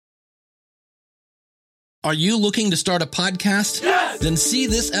Are you looking to start a podcast? Yes! Then see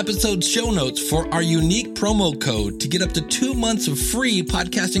this episode's show notes for our unique promo code to get up to 2 months of free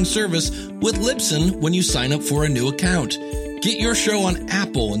podcasting service with Libsyn when you sign up for a new account. Get your show on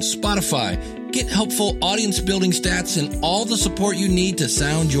Apple and Spotify. Get helpful audience building stats and all the support you need to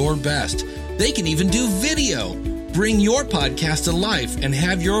sound your best. They can even do video. Bring your podcast to life and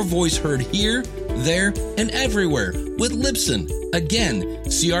have your voice heard here, there, and everywhere with Libsyn. Again,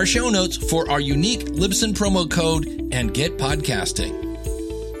 see our show notes for our unique Libsyn promo code and get podcasting.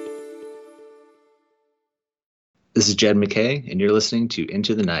 This is Jed McKay, and you're listening to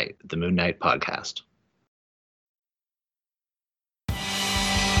Into the Night, the Moon Knight podcast.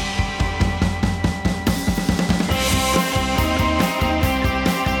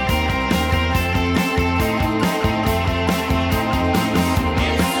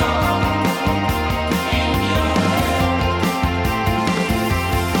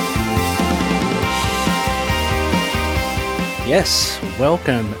 Yes,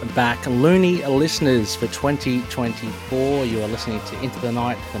 welcome back, Looney listeners, for 2024. You are listening to Into the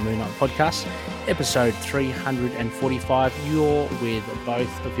Night, the Moon Knight podcast, episode 345. You're with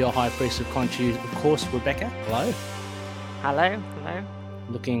both of your High Priests of Khonshu, of course, Rebecca. Hello. Hello. Hello.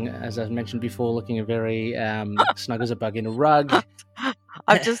 Looking, as I mentioned before, looking very snug as a bug in a rug.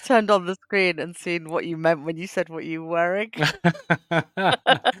 I've just turned on the screen and seen what you meant when you said what you were wearing.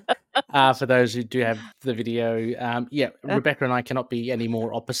 For those who do have the video, Rebecca and I cannot be any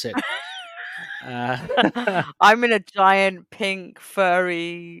more opposite. I'm in a giant pink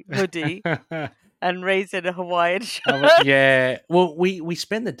furry hoodie and Ray's in a Hawaiian shirt. Yeah. Well, we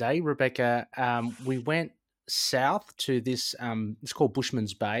spent the day, Rebecca. We went south to this. It's called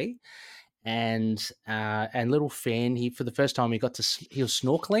Bushman's Bay, and little Fan. He for the first time he was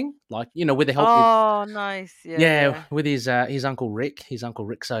snorkeling, like with the help. Oh, nice. Yeah. With his uncle Rick. His uncle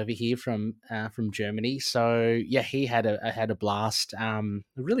Rick's over here from Germany. So yeah, he had a blast. A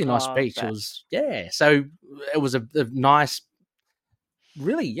really nice beach. It was So it was a nice,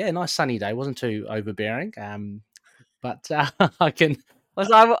 really nice sunny day. It wasn't too overbearing. But I can.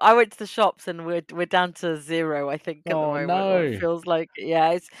 I went to the shops and we're down to 0, I think, at the moment. No. It feels like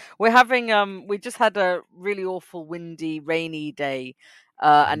we're having we just had a really awful windy, rainy day,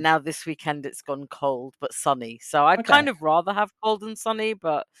 and now this weekend it's gone cold but sunny. So I'd kind of rather have cold and sunny,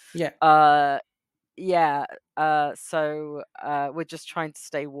 but so we're just trying to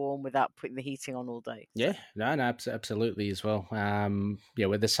stay warm without putting the heating on all day. Yeah, no, absolutely as well.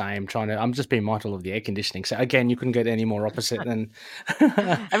 We're the same. I'm just being mindful of the air conditioning. So again, you couldn't get any more opposite than.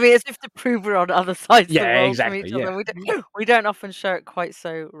 I mean, as if to prove we're on other sides of the world exactly, from each other. We don't often show it quite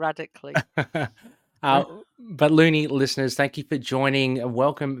so radically. But Looney listeners, thank you for joining.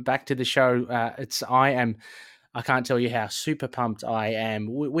 Welcome back to the show. I can't tell you how super pumped I am.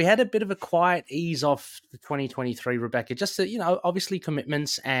 We had a bit of a quiet ease off the 2023, Rebecca, just to, obviously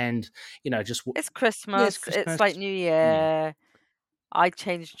commitments and, just... It's Christmas. It's like New Year. I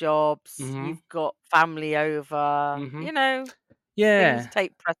changed jobs. Mm-hmm. You've got family over. Mm-hmm. Things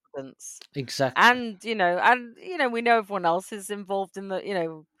take precedence. Exactly. And, we know everyone else is involved in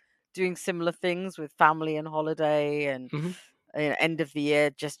the, doing similar things with family and holiday and... end of the year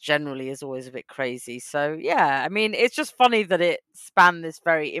just generally is always a bit crazy. So I mean, it's just funny that it spanned this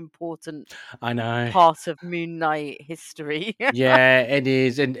very important part of Moon Knight history. Yeah, it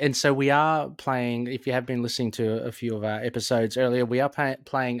is. And so we are playing, if you have been listening to a few of our episodes earlier, we are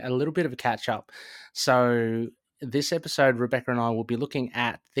playing a little bit of a catch up. So this episode, Rebecca and I will be looking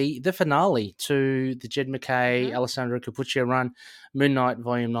at the finale to the Jed McKay, Alessandro Cappuccio run, Moon Knight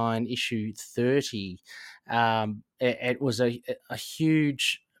Volume 9, Issue 30. It was a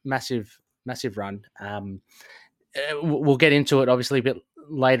huge, massive run. We'll get into it obviously a bit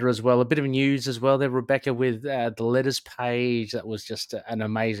later as well. A bit of news as well there, Rebecca, with the letters page. That was just an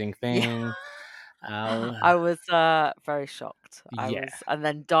amazing thing. Yeah. I was very shocked. I was, and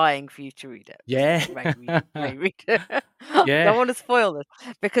then dying for you to read it. Yeah. Read it. Don't want to spoil this,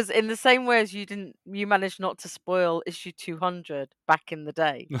 because in the same way as you managed not to spoil issue 200 back in the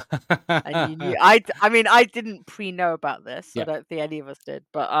day. And you knew, I didn't know about this. I don't think any of us did,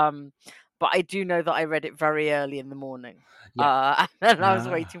 but I do know that I read it very early in the morning. And I was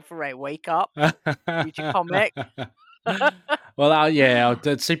waiting for Ray, wake up, read your comic. Well,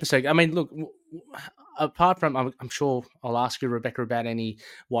 that's super sick. I mean, look, apart from, I'm sure I'll ask you, Rebecca, about any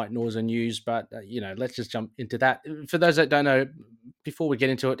White Noise or news, but let's just jump into that. For those that don't know, before we get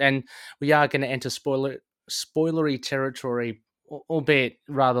into it, and we are going to enter spoilery territory, albeit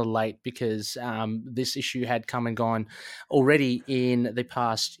rather late, because this issue had come and gone already in the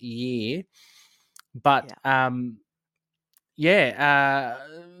past year. But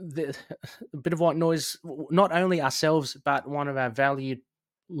a bit of white noise. Not only ourselves, but one of our valued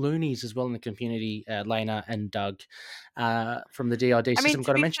loonies as well in the community, Lena and Doug from the DID I mean, system. to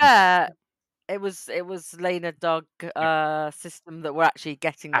Got to be mention. fair, it was Lena Doug system that were actually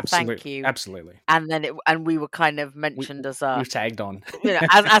getting the thank you, Absolutely. and then we were kind of mentioned as a We tagged on,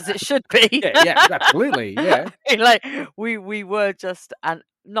 as it should be. yeah, absolutely, yeah. Like we were just and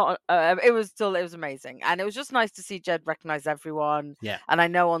not. It was amazing, and it was just nice to see Jed recognize everyone. Yeah, and I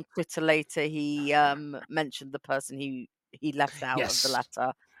know on Twitter later he mentioned the person he left out of the yes,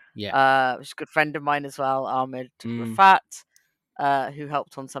 letter. yeah, Which is a good friend of mine as well, Ahmed Mm. Rafat, who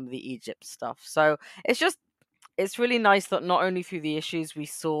helped on some of the Egypt stuff. So it's really nice that not only through the issues we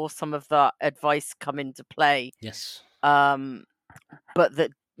saw some of that advice come into play, yes, but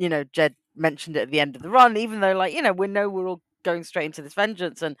that Jed mentioned it at the end of the run, even though we're all going straight into this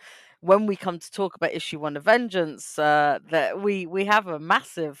vengeance, and when we come to talk about issue 1 of Vengeance, that we have a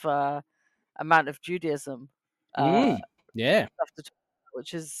massive amount of Judaism yeah, stuff to talk about,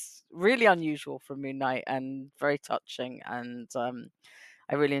 which is really unusual for Moon Knight and very touching, and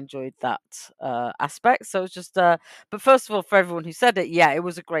I really enjoyed that aspect. So it's just but first of all, for everyone who said it, yeah, it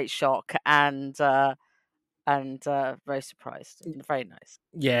was a great shock, and very surprised and very nice.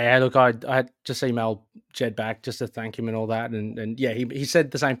 yeah. Look, I just emailed Jed back just to thank him and all that, and yeah, he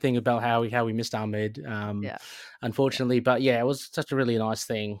said the same thing about how we missed Ahmed, unfortunately, but yeah, it was such a really nice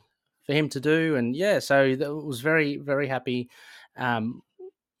thing for him to do, and yeah, so that was very, very happy.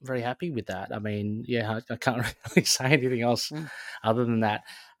 Very happy with that. I mean, yeah, I can't really say anything else other than that.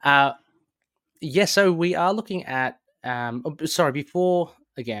 Yeah, so we are looking at. Sorry, before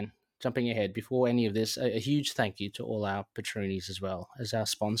again jumping ahead, before any of this, a huge thank you to all our patroonies as well as our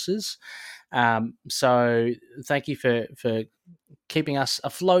sponsors. So thank you for keeping us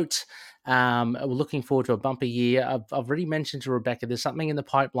afloat. We're looking forward to a bumper year. I've already mentioned to Rebecca there's something in the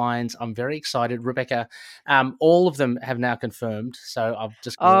pipelines. I'm very excited. Rebecca, all of them have now confirmed. So I've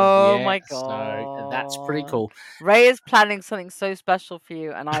just my so that's pretty god, cool. Ray is planning something so special for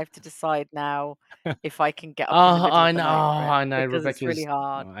you, and I have to decide now if I can get up in the Oh, middle I of the know, night for it, I know. because it's really Rebecca's.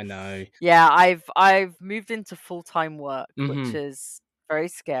 hard. I know. Yeah, I've moved into full-time work, which is very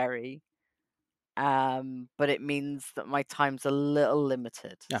scary. But it means that my time's a little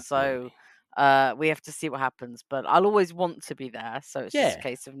limited. Absolutely. So we have to see what happens. But I'll always want to be there. So it's just a Yeah.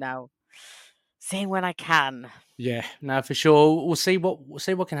 case of now seeing when I can. Yeah, no, for sure. We'll see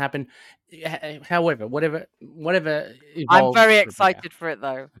what can happen. However, whatever evolves. I'm very Rebecca. excited for it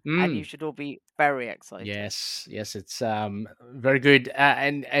though, and you should all be very excited. Yes, it's very good,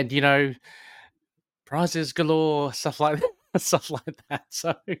 and prizes galore, stuff like that, stuff like that.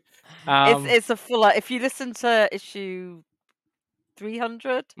 So It's a full. If you listen to issue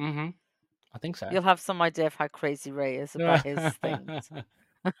 300, I think so. you'll have some idea of how crazy Ray is about his things.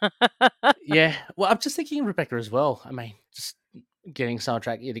 Yeah, well, I'm just thinking Rebecca as well. I mean, just getting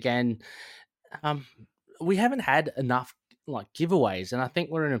sidetracked yet again. We haven't had enough like giveaways, and I think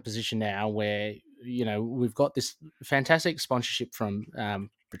we're in a position now where we've got this fantastic sponsorship from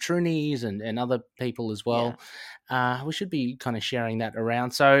Petruni's and other people as well. Yeah. We should be kind of sharing that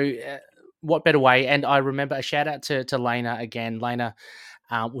around. So, what better way? And I remember a shout out to Lena again. Lena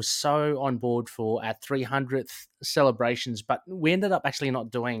was so on board for our 300th celebrations, but we ended up actually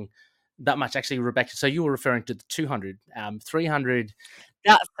not doing that much. Actually, Rebecca, so you were referring to the 200, 300.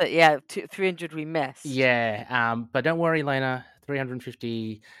 That's it, yeah. 300 we missed. Yeah, but don't worry, Lena.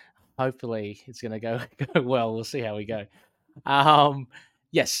 350. Hopefully, it's going to go well. We'll see how we go.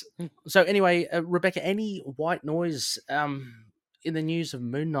 Yes. So anyway, Rebecca, any white noise in the news of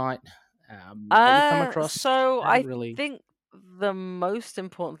Moon Knight that you come across? So I think the most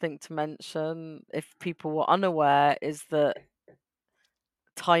important thing to mention, if people were unaware, is that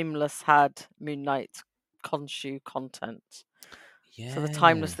Timeless had Moon Knight Khonshu content. Yeah. So the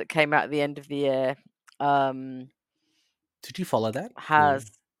Timeless that came out at the end of the year. Did you follow that? Has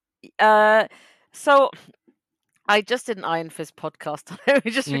so I just did an Iron Fist podcast on it. We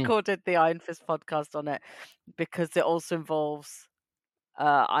just recorded the Iron Fist podcast on it because it also involves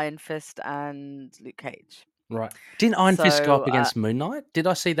Iron Fist and Luke Cage. Right. Didn't Iron Fist go up against Moon Knight? Did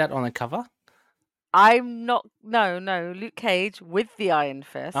I see that on a cover? I'm not. No. Luke Cage with the Iron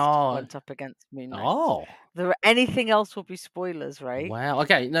Fist went up against Moon Knight. Oh. Anything else will be spoilers, right? Wow.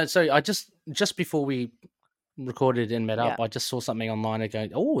 Okay. No. So I just before we recorded and met up, I just saw something online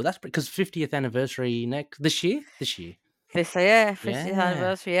going, oh, that's because 50th anniversary this year. This year, 50th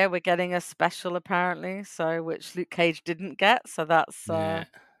anniversary. Yeah, we're getting a special apparently. So which Luke Cage didn't get. So that's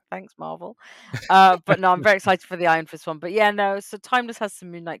Thanks, Marvel. But no, I'm very excited for the Iron Fist one. But yeah, no. So Timeless has some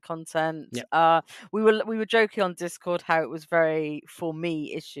Moon Knight content. Yep. We were joking on Discord how it was very for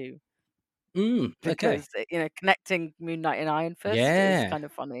me issue. Okay. Because connecting Moon Knight and Iron Fist is kind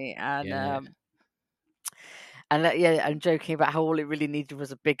of funny, and I'm joking about how all it really needed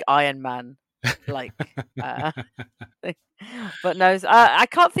was a big Iron Man, like. But no, I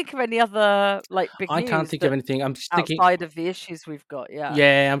can't think of any other big news. I can't think of anything. I'm just thinking outside of the issues we've got. Yeah.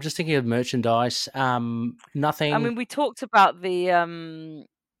 Yeah, I'm just thinking of merchandise. Nothing. I mean, we talked about the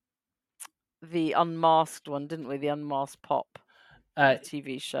Unmasked one, didn't we? The Unmasked Pop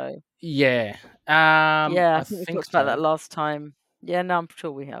TV show. Yeah. Yeah, I I think we think talked about so. that last time. Yeah, no, I'm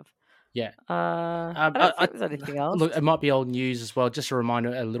sure we have. Yeah. I don't think there's anything else. Look, it might be old news as well. Just a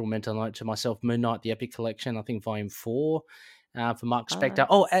reminder, a little mental note to myself: Moon Knight, the Epic Collection, I think Volume 4, for Mark Spector.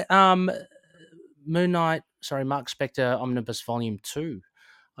 Moon Knight. Sorry, Mark Spector Omnibus Volume 2,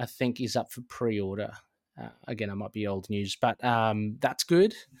 I think is up for pre-order. Again, it might be old news, but that's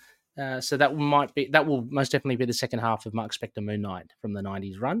good. So that will most definitely be the second half of Mark Spector Moon Knight from the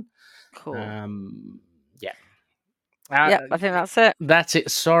 90s run. Cool. Yeah. I think that's it. That's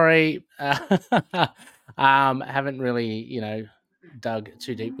it. Sorry. Haven't really, dug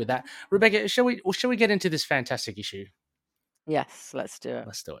too deep with that. Rebecca, shall we get into this fantastic issue? Yes, let's do it.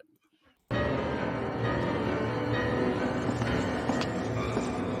 Let's do it.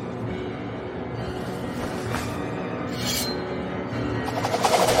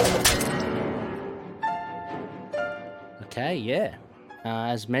 Okay, yeah.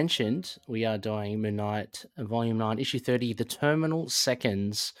 As mentioned, we are doing Moon Knight Volume 9, Issue 30, The Terminal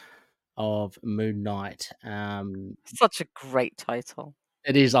Seconds of Moon Knight. Such a great title.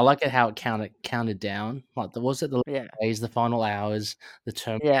 It is. I like it how it counted down. Like, was it the days, the final hours, the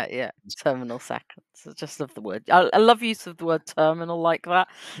terminal? Yeah. Terminal seconds. I just love the word. I love use of the word terminal like that,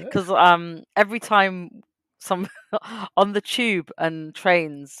 because every time on the tube and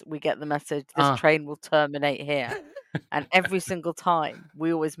trains we get the message, this train will terminate here. And every single time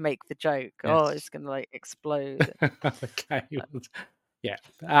we always make the joke, it's gonna explode. Okay. Yeah.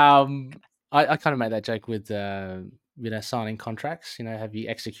 I kind of made that joke with signing contracts. Have you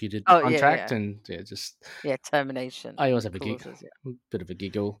executed the contract? And just termination. I always have a bit of a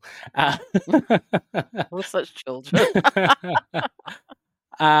giggle. We're such children.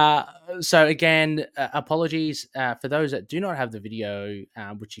 So again, apologies for those that do not have the video,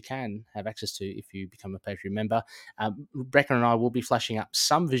 which you can have access to if you become a Patreon member. Rebecca and I will be flashing up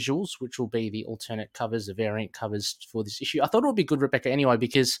some visuals, which will be the alternate covers, the variant covers for this issue. I thought it would be good, Rebecca, anyway,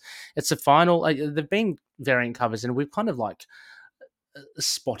 because it's the final. There've been variant covers, and we've kind of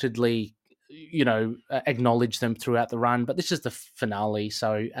spottedly, acknowledge them throughout the run, but this is the finale,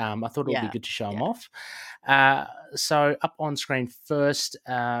 so I thought it would be good to show them off. So up on screen first,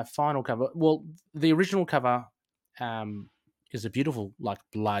 final cover. Well, the original cover is a beautiful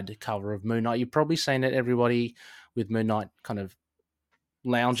blood cover of Moon Knight. You've probably seen it, everybody, with Moon Knight kind of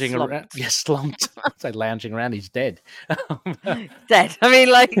lounging around. Yeah, slumped. I'd say lounging around. He's dead. Dead. I mean,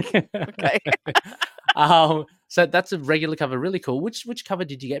 okay. So that's a regular cover, really cool. Which cover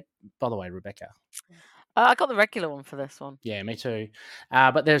did you get, by the way, Rebecca? I got the regular one for this one. Yeah, me too.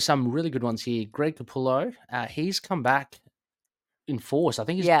 But there's some really good ones here. Greg Capullo, he's come back in force. I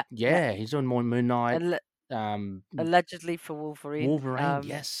think he's doing more Moon Knight. Allegedly for Wolverine. Wolverine,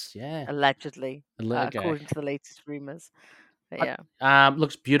 yes, yeah. Allegedly, according to the latest rumors.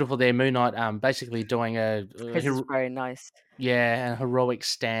 Looks beautiful there. Moon Knight, basically doing This is very nice. Yeah, a heroic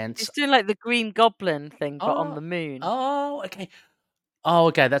stance. He's doing the Green Goblin thing, but on the moon. Oh, okay. Oh,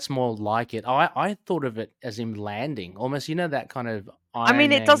 okay. That's more like it. I thought of it as him landing, almost. That kind of.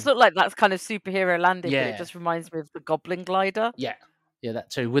 It does look like that's kind of superhero landing, but it just reminds me of the Goblin glider. Yeah, that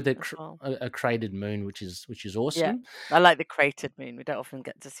too, with a cratered moon, which is awesome. Yeah, I like the cratered moon. We don't often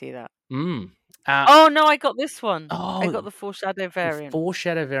get to see that. Oh no, I got this one. I got the Foreshadow variant.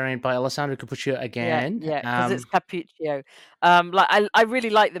 Foreshadow variant by Alessandro Cappuccio again. Yeah, because it's Cappuccio. I really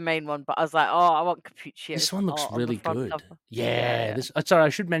like the main one, but I was like, I want Cappuccio. This one looks really good. Yeah. Sorry, I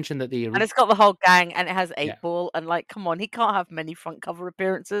should mention that and it's got the whole gang, and it has 8-Ball, and come on, he can't have many front cover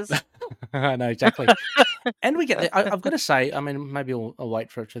appearances. I know, exactly. And we get. I've got to say, I mean, maybe I'll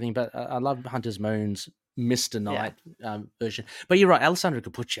wait for it for thing, but I love Hunter's Moon's Mr. Knight version. But you're right, Alessandro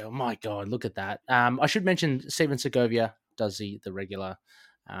Cappuccio. Oh my God, look at that. I should mention Steven Segovia does the regular.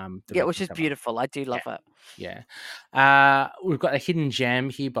 Which is beautiful. I do love it. Yeah. We've got a hidden gem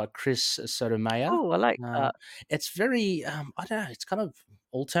here by Chris Sotomayor. Oh, I like that. It's very, I don't know, it's kind of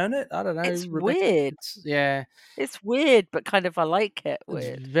alternate. I don't know, It's Rebecca. weird. It's weird, but kind of I like it. It's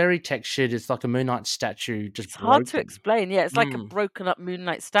Weird. very textured. It's like a Moon Knight statue, just It's hard to broken. explain. Yeah, it's like a broken up Moon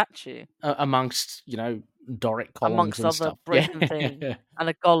Knight statue Amongst Doric columns amongst and other stuff. broken things, and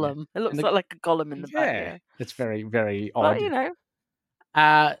a golem. It looks And like a golem in the back. yeah, Yeah, it's very, very but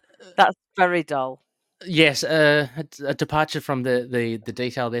odd. that's very dull. Yes, a departure from the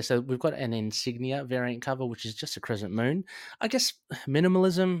detail there. So we've got an insignia variant cover, which is just a crescent moon. I guess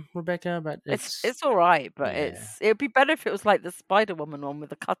minimalism, Rebecca, but It's all right, but yeah. it'd be better if it was like the Spider Woman one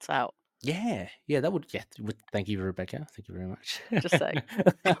with the cutout. Yeah, that would. Yeah, thank you, Rebecca. Thank you very much. Just saying.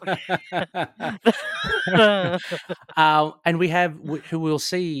 And we have who we'll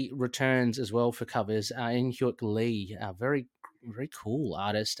see returns as well for covers. In Hyuk Lee, very very cool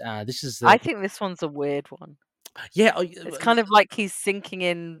artist. This is I think this one's a weird one. Yeah, it's kind of like he's sinking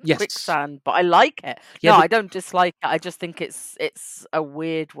in quicksand, but I like it. Yeah, no, I don't dislike it. I just think it's a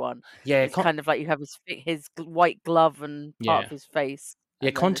weird one. Yeah, it's kind of like you have his white glove and part of his face. Yeah,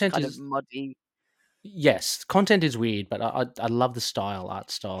 content kind is of muddy. Yes, content is weird, but I love the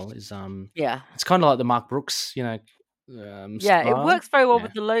art style is yeah. It's kind of like the Mark Brooks, yeah, style. It works very well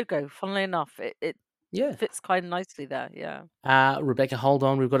with the logo. Funnily enough, it yeah fits quite nicely there. Yeah. Rebecca, hold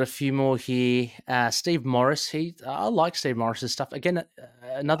on, we've got a few more here. Steve Morris, I like Steve Morris's stuff. Again,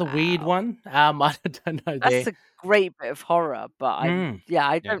 another weird one. I don't know. That's a great bit of horror, but I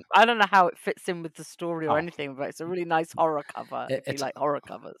don't know how it fits in with the story or anything. But it's a really nice horror cover. If you like horror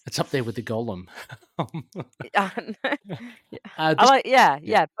covers, it's up there with the Golem. But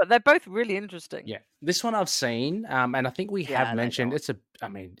they're both really interesting. Yeah, this one I've seen, and I think we have mentioned it's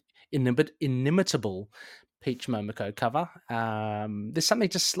inimitable Peach Momoko cover. There's something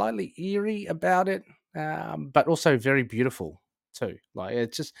just slightly eerie about it, but also very beautiful too. Like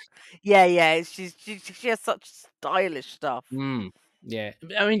it's just she has such stylish stuff. Yeah,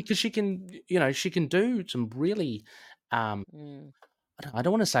 I mean, because she can do some really I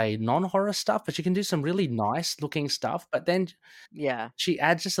don't want to say non-horror stuff, but she can do some really nice looking stuff. But then she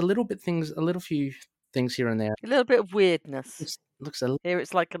adds just a little few things here and there. A little bit of weirdness. Looks a little... Here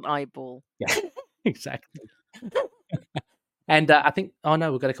it's like an eyeball. Yeah, exactly. And I think, we've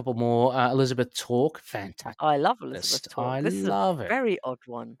got a couple more. Elizabeth Talk, fantastic. I love Elizabeth Talk. This is a very odd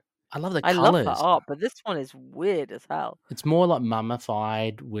one. I love the colors. I love her art, but this one is weird as hell. It's more like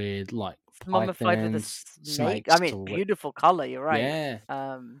mummified with like mummified with a snake. I mean, beautiful color. You're right.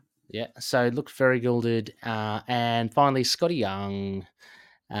 Yeah. Yeah. So it looked very gilded. And finally, Scotty Young.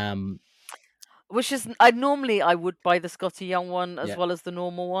 Which is I would buy the Scotty Young one as well as the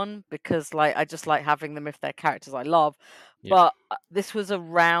normal one because I just like having them if they're characters I love. But this was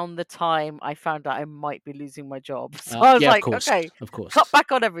around the time I found out I might be losing my job, so I was like, okay, of course, cut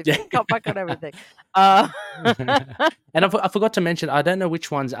back on everything. Cut back on everything. And I forgot to mention, I don't know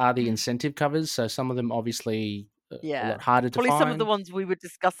which ones are the incentive covers. So some of them obviously a lot harder to find. Probably some of the ones we were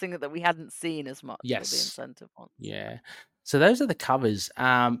discussing that we hadn't seen as much. Yes, the incentive ones. Yeah. So those are the covers.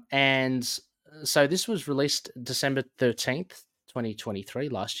 And so this was released December 13th, 2023,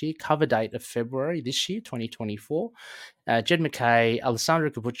 last year. Cover date of February this year, 2024. Jed MacKay, Alessandro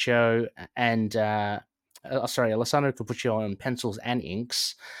Cappuccio, and Alessandro Cappuccio on pencils and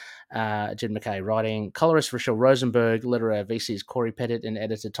inks. Jed MacKay writing, colorist Rochelle Rosenberg, letterer VC's Corey Pettit, and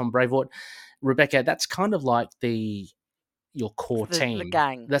editor Tom Brevoort. Rebecca, that's kind of like your core team. The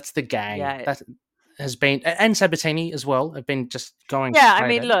gang. That's the gang. Yeah. That has been, and Sabatini as well, have been just going. Yeah, I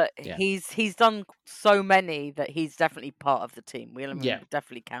mean, look, he's done so many that he's definitely part of the team. We'll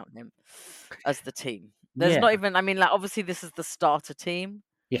definitely count him as the team. There's not even, I mean, like obviously this is the starter team.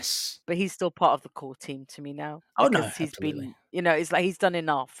 Yes, but he's still part of the core team to me now. Oh no, he's absolutely. been, it's like he's done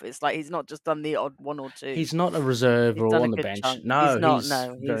enough. It's like he's not just done the odd one or two. He's not a reserve or on the bench. Chunk. No, he's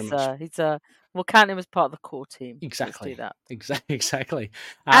not. No, he's we'll count him as part of the core team. Exactly. Let's do that. Exactly.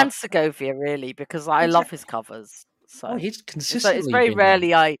 And Segovia, really, because I love his covers. So he's consistently. It's very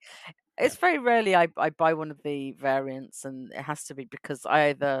rarely It's very rarely I buy one of the variants, and it has to be because I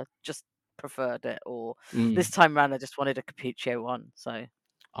either just preferred it or this time around I just wanted a Cappuccio one. So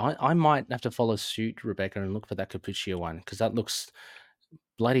I might have to follow suit, Rebecca, and look for that Cappuccio one because that looks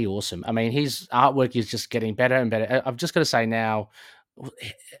bloody awesome. I mean, his artwork is just getting better and better. I've just got to say now,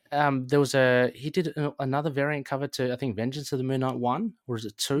 he did another variant cover to I think Vengeance of the Moon Knight 1, or is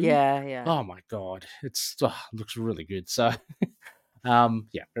it 2? Yeah. Oh my god, it looks really good. So,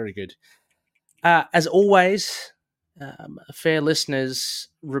 very good. As always, fair listeners,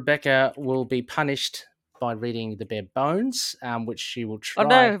 Rebecca will be punished by reading The Bare Bones, which she will try. Oh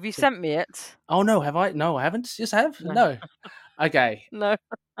no, have you sent me it? Oh no, have I? No, I haven't. Yes, I have. No. Okay. No.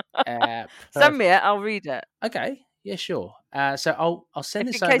 Send me it. I'll read it. Okay. Yeah, sure. So I'll send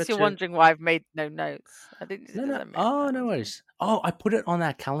If this in over case you're to. wondering why I've made no notes, I didn't. It No, no. doesn't make Oh, that no was me. worries. Oh, I put it on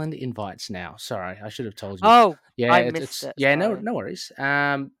our calendar invites now. Sorry, I should have told you. Oh, Yeah, I missed it's it. yeah. No, Sorry. no worries.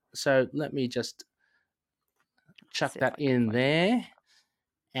 So let me just chuck See if that I can in find it. there.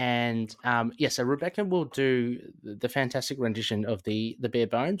 And so Rebecca will do the fantastic rendition of the Bare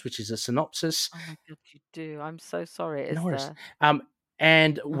Bones, which is a synopsis. Oh my god, you do. I'm so sorry. It No is worries. there.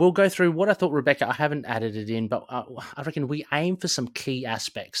 And we'll go through what I thought, Rebecca. I haven't added it in, but I reckon we aim for some key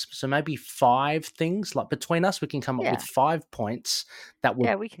aspects. So maybe 5 things. Like between us, we can come up with Yeah. 5 points that were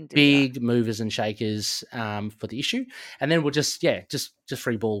Yeah, we can do that. big movers and shakers for the issue, and then we'll just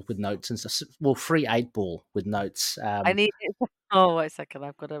free ball with notes and stuff. Well, free 8 ball with notes. I need it. Oh, wait a second.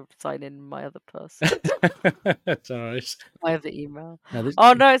 I've got to sign in my other person. That's all right. My other email. No,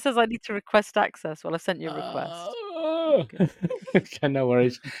 Oh no, it says I need to request access. Well, I sent you a request. Okay, no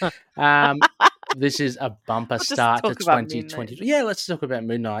worries. This is a bumper We'll just start to talk about 2020. Moon Knight. Yeah, let's talk about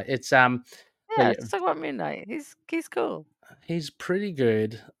Moon Knight. It's Yeah, let's talk about Moon Knight. He's cool. he's pretty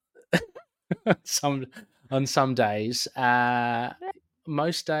good. on some days.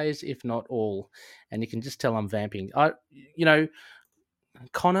 Most days, if not all, and you can just tell I'm vamping.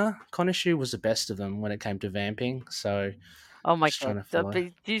 Connor Shoe was the best of them when it came to vamping. So, oh my just trying god, to follow. but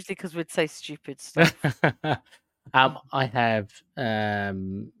usually because we'd say stupid stuff. I have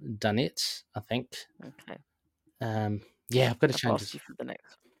done it. I think. Okay. Yeah, I've got to change asked it. you for the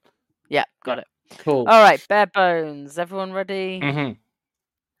next. Yeah, got it. Cool. All right, Bare Bones. Everyone ready? Mm-hmm.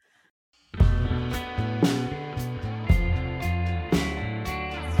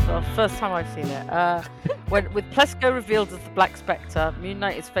 Well, first time I've seen it. With Plesko revealed as the Black Spectre, Moon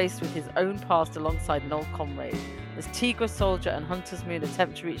Knight is faced with his own past alongside an old comrade. As Tigra Soldier and Hunter's Moon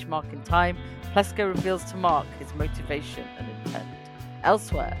attempt to reach Mark in time, Plesko reveals to Mark his motivation and intent.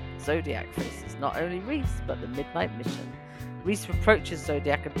 Elsewhere, Zodiac faces not only Reese, but the Midnight Mission. Reese reproaches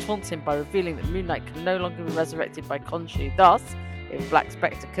Zodiac and taunts him by revealing that Moon Knight can no longer be resurrected by Khonshu. Thus, if Black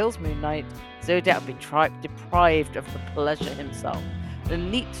Spectre kills Moon Knight, Zodiac will be deprived of the pleasure himself. The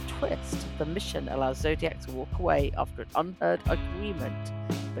neat twist, the mission allows Zodiac to walk away after an unheard agreement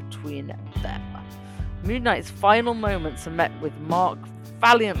between them. Moon Knight's final moments are met with Mark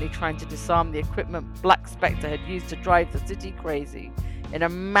valiantly trying to disarm the equipment Black Spectre had used to drive the city crazy. In a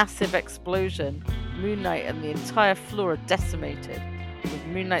massive explosion, Moon Knight and the entire floor are decimated, with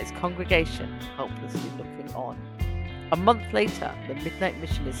Moon Knight's congregation helplessly looking on. A month later, the Midnight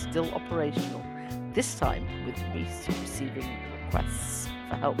Mission is still operational, this time with Reese receiving requests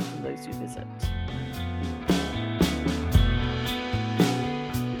for help from those who visit.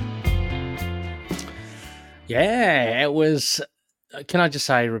 Yeah, it was. Can I just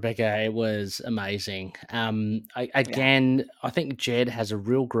say, Rebecca, it was amazing. I think Jed has a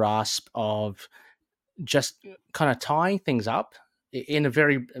real grasp of just kind of tying things up in a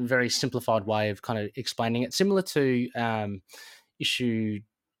very, very simplified way of kind of explaining it, similar to issue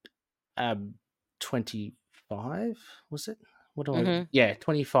 25, was it? What do I? Yeah,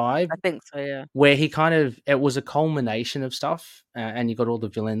 25. I think so, yeah. Where he it was a culmination of stuff, and you got all the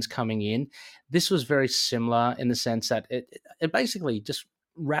villains coming in. This was very similar in the sense that it basically just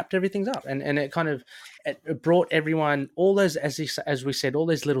wrapped everything up, and it kind of it brought everyone, all those, as we said, all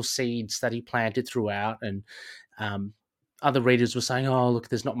those little seeds that he planted throughout, and other readers were saying, "Oh, look,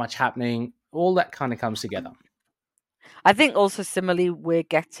 there's not much happening." All that kind of comes together. I think also similarly, we're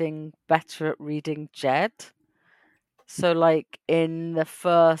getting better at reading Jed. So, like in the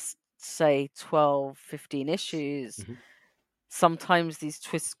first, say, 12, 15 issues, sometimes these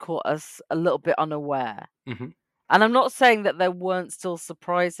twists caught us a little bit unaware. And I'm not saying that there weren't still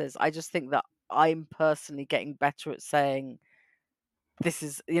surprises. I just think that I'm personally getting better at saying, this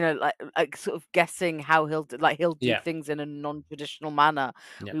is, like sort of guessing how he'll do things in a non-traditional manner.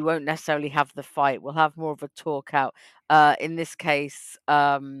 Yeah. We won't necessarily have the fight. We'll have more of a talk out. In this case,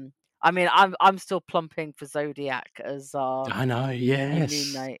 I mean, I'm still plumping for Zodiac as I know, yes,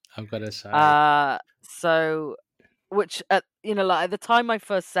 Moon Knight. I've got to say. So, which at the time I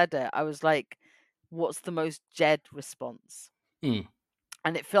first said it, I was like, "What's the most Jed response?" And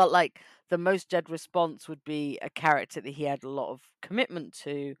it felt like the most Jed response would be a character that he had a lot of commitment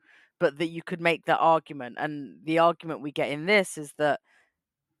to, but that you could make that argument. And the argument we get in this is that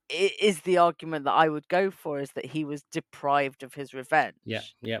it is the argument that I would go for, is that he was deprived of his revenge.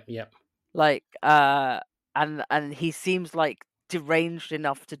 Yep. Like, and he seems like deranged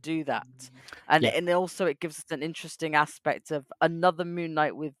enough to do that. And also it gives us an interesting aspect of another Moon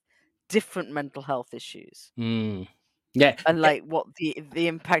Knight with different mental health issues. Yeah, and like what the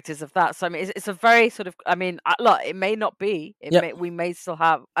impact is of that. So I mean, it's a very sort of, I mean, look, it may not be. We may still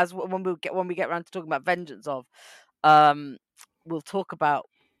have, as when we get around to talking about Vengeance of, we'll talk about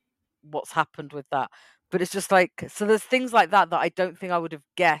what's happened with that. But it's just like, so there's things like that I don't think I would have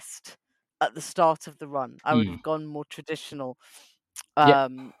guessed at the start of the run. I would have gone more traditional. Yeah.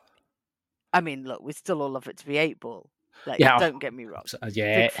 I mean, look, we still all love it to be 8-ball. Like, Yeah. don't get me wrong.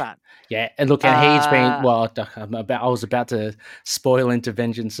 Yeah. Big fan. Yeah. And look, and he's been, well, I was about to spoil into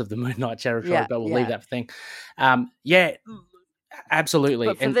Vengeance of the Moon Knight territory, but we'll leave that thing. Yeah, absolutely.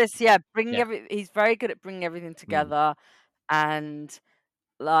 But for this, he's very good at bringing everything together. And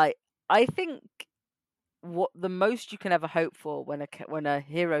like, I think what the most you can ever hope for when a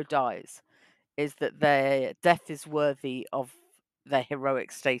hero dies is that their death is worthy of their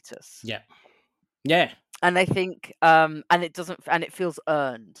heroic status. Yeah. And I think and it feels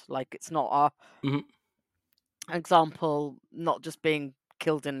earned. Like, it's not a example not just being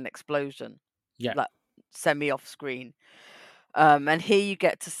killed in an explosion. Like, semi off screen. And here you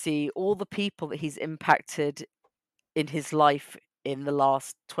get to see all the people that he's impacted in his life in the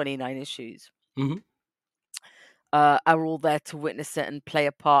last 29 issues. Are all there to witness it and play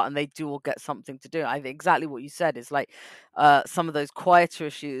a part, and they do all get something to do. I think exactly what you said is like some of those quieter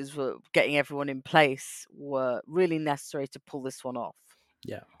issues were getting everyone in place were really necessary to pull this one off.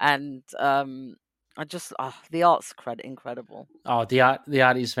 And I just the art's incredible. Oh, the art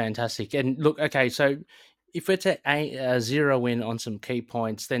is fantastic. And look, okay, so if we're to zero in on some key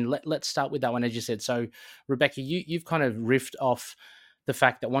points, then let's start with that one, as you said. So, Rebecca, you've kind of riffed off the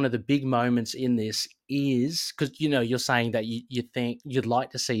fact that one of the big moments in this is because you're saying that you think you'd like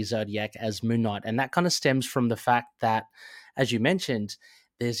to see Zodiac as Moon Knight, and that kind of stems from the fact that, as you mentioned,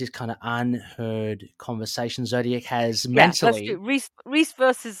 there's this kind of unheard conversation Zodiac has mentally. Let's do Reese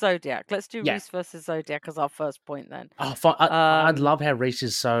versus Zodiac. Let's do Reese versus Zodiac as our first point then. Oh, I'd love how Reese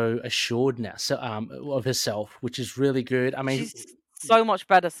is so assured now of herself, which is really good. I mean, she's so much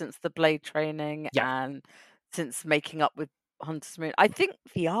better since the Blade training and since making up with Hunter's Moon. I think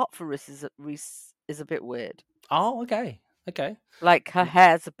the art for Reese is a bit weird. Oh, okay. Like, her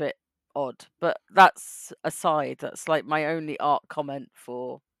hair's a bit odd, but that's aside. That's like my only art comment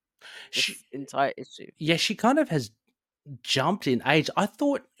for this entire issue. Yeah, she kind of has jumped in age. I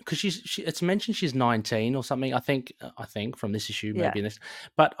thought because it's mentioned she's 19 or something. I think from this issue, maybe in this,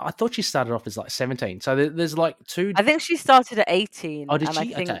 but I thought she started off as like 17. So there's like two. I think she started at 18. Oh, did she? I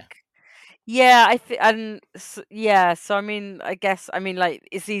think, okay. Yeah, I think, and yeah. So I mean, like,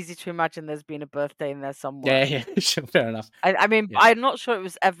 it's easy to imagine there's been a birthday in there somewhere. Yeah, sure, fair enough. I mean, I'm not sure it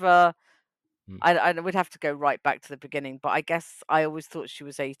was ever. I would have to go right back to the beginning, but I guess I always thought she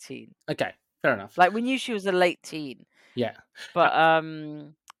was 18. Okay, fair enough. Like, we knew she was a late teen. Yeah, but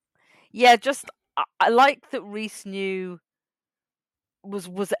just I like that Reese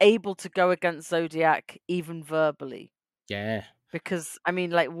was able to go against Zodiac even verbally. Yeah, because I mean,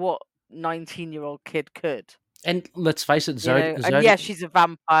 like, what 19-year-old kid could? And let's face it, Zodiac. And she's a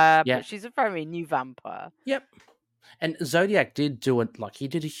vampire, but she's a very new vampire. Yep. And Zodiac did do it, like, he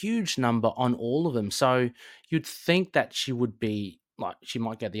did a huge number on all of them. So you'd think that she would be, like, she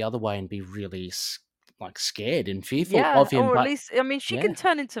might go the other way and be really, like, scared and fearful of him. Or at least, I mean, she can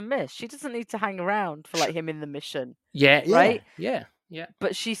turn into mist. She doesn't need to hang around for, like, him in the mission. Yeah, right? Yeah.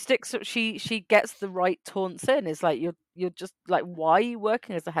 But she sticks. She gets the right taunts in. It's like, you're just like, why are you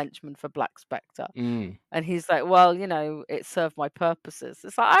working as a henchman for Black Spectre? And he's like, well, it served my purposes.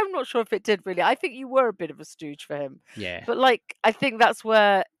 It's like, I'm not sure if it did really. I think you were a bit of a stooge for him. Yeah. But like, I think that's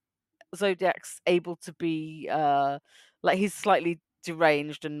where Zodiac's able to be like, he's slightly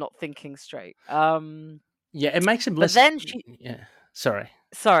deranged and not thinking straight. Yeah, it makes him less. But then Sorry.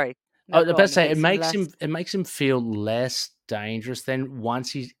 No, I was about to say it makes him feel less dangerous than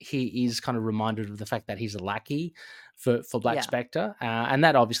once he is kind of reminded of the fact that he's a lackey for Black Spectre, and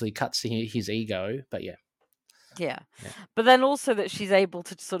that obviously cuts to his ego. But yeah. But then also that she's able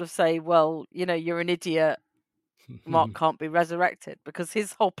to sort of say, well, you're an idiot. Mark can't be resurrected, because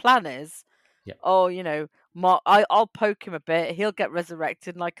his whole plan is, Mark, I'll poke him a bit, he'll get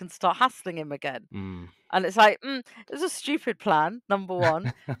reresurrected, and I can start hassling him again. And it's like, it's a stupid plan, number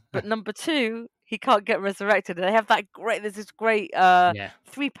one. But number two, he can't get resurrected. And they have there's this great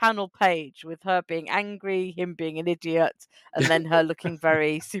 3-panel page with her being angry, him being an idiot, and then her looking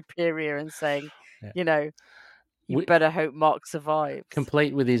very superior and saying, you better hope Mark survives.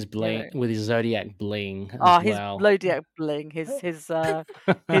 Complete with his bling, with his Zodiac bling. His Zodiac bling, his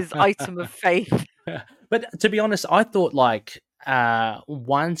item of faith. But to be honest, I thought, like,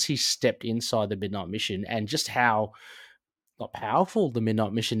 once he stepped inside the Midnight Mission and just how not powerful the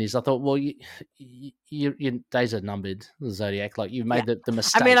Midnight Mission is, I thought, well, your days are numbered, Zodiac. Like, you've made the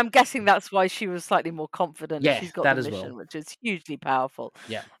mistake. I mean, I'm guessing that's why she was slightly more confident. Yeah, she's got that the as mission, well, which is hugely powerful.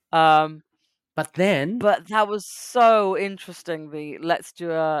 Yeah. But then, But that was so interesting. Let's do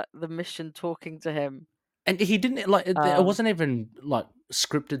the mission talking to him. and he didn't like it wasn't even like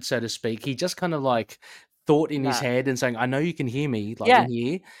scripted, so to speak. He just kind of like thought in his No. head and saying, "I know you can hear me," like Yeah. in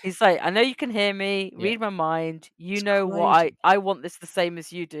here. He's like, I know you can hear me, Yeah. read my mind. You It's know what crazy. I want this the same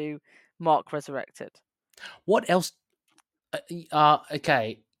as you do. Mark resurrected. What else?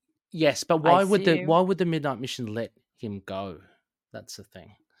 Okay, yes, but I why would assume the Midnight Mission let him go? That's the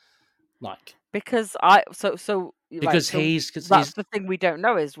thing. Like because because so because that's he's the thing we don't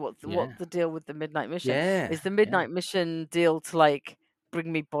know is what yeah the deal with the Midnight Mission. yeah Is the yeah Midnight Mission deal to like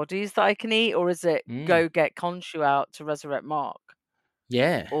bring me bodies that I can eat, or is it mm, go get Khonshu out to resurrect Mark,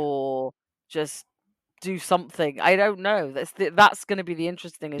 yeah or just do something? I don't know. That's going to be the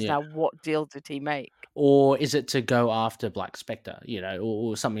interesting is yeah. now what deal did he make? Or is it to go after Black Spectre,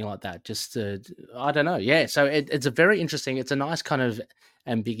 or something like that? Just to, I don't know. Yeah, so it's a very interesting. It's a nice kind of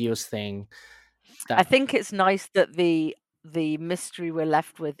ambiguous thing. I That think it's nice that the mystery we're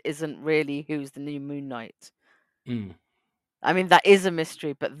left with isn't really who's the new Moon Knight. mm, I mean, that is a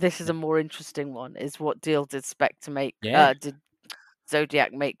mystery, but this is yeah, a more interesting one. Is what deal did Spectre make? yeah, Did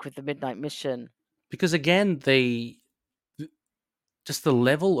Zodiac make with the Midnight Mission? because again, just the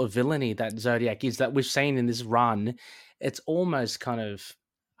level of villainy that Zodiac is that we've seen in this run, it's almost kind of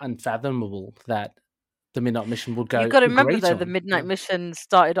unfathomable that the Midnight Mission will You go got to remember agree though, to the him. Midnight Mission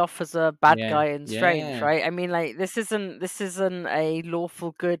started off as a bad Yeah, guy in Strange, yeah, right? I mean, like this isn't a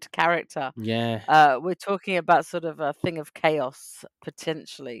lawful good character. yeah, We're talking about sort of a thing of chaos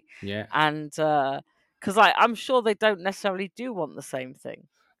potentially, yeah, and because I'm sure they don't necessarily do want the same thing.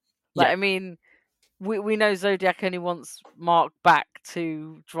 Like, yeah, I mean, we know Zodiac only wants Mark back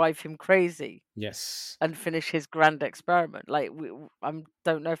to drive him crazy yes. and finish his grand experiment. Like, I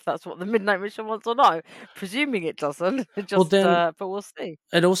don't know if that's what the Midnight Mission wants or not. Presuming it doesn't, Well, then but we'll see.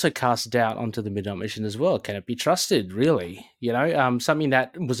 it also casts doubt onto the Midnight Mission as well. Can it be trusted, really? Something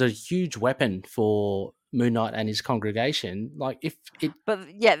that was a huge weapon for Moon Knight and his congregation. Like, if it, But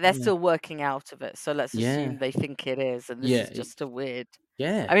yeah, they're yeah, still working out of it. So let's yeah, assume they think it is, and this yeah, is just a weird.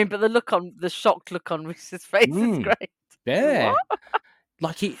 yeah, I mean, but the shocked look on Reese's face is mm, great. yeah.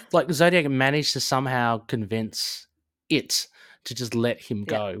 What? Like Zodiac managed to somehow convince it to just let him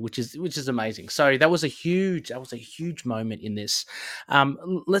Yeah. go, which is amazing. So that was a huge moment in this.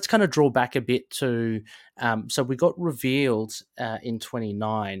 Let's kind of draw back a bit to so we got revealed in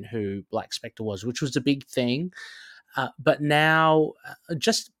 29 who Black Spectre was, which was a big thing. But now,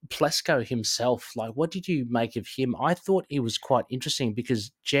 just Plesko himself, like, what did you make of him? I thought he was quite interesting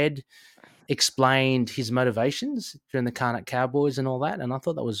because Jed explained his motivations during the Karnak Cowboys and all that, and I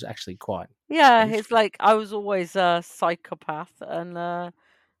thought that was actually quite Yeah, it's useful. like I was always a psychopath, and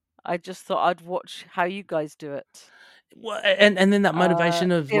I just thought I'd watch how you guys do it. Well, and then that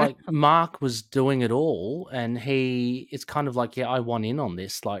motivation of You know, like Mark was doing it all, and it's kind of like, yeah, I want in on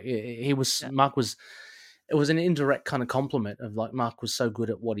this. Like he was, yeah. Mark was, it was an indirect kind of compliment of like Mark was so good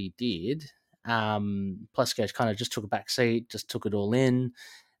at what he did. Plesko kind of just took a back seat, just took it all in.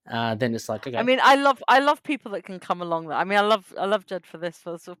 Then it's like, I okay, mean, I love people that can come along. That I mean, I love Jed for this,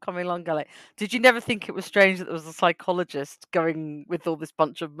 for sort of coming along. Go like, did you never think it was strange that there was a psychologist going with all this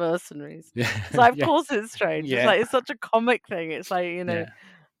bunch of mercenaries? yeah, It's like, of yeah, course it's strange. It's yeah, like it's such a comic thing. It's like yeah,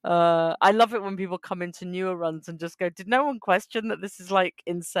 I love it when people come into newer runs and just go, did no one question that this is like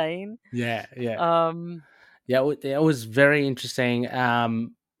insane? yeah, yeah. Um, Yeah, it was very interesting.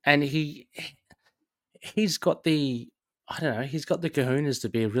 And he's got the I don't know, he's got the kahunas to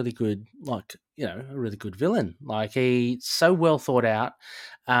be a really good, like, a really good villain. Like he's so well thought out.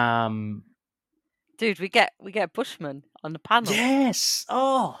 Um, dude, we get Bushman on the panel. yes.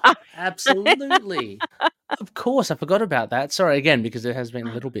 Oh, absolutely. Of course, I forgot about that. Sorry again because it has been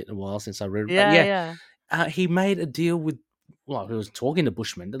a little bit a while since I read it. But Yeah, yeah, yeah, he made a deal with. Well, he was talking to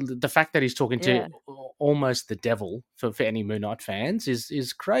Bushman. The fact that he's talking to yeah. almost the devil for any Moon Knight fans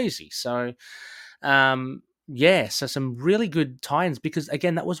is crazy. So, yeah, so some really good tie-ins because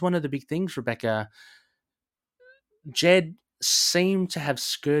again, that was one of the big things, Rebecca. Jed seemed to have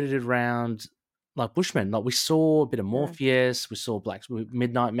skirted around like Bushman. Like we saw a bit of Yeah, Morpheus, we saw Black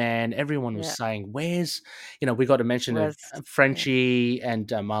Midnight Man. Everyone was yeah. saying, "Where's?" We got a mention of Res, yeah. Frenchie and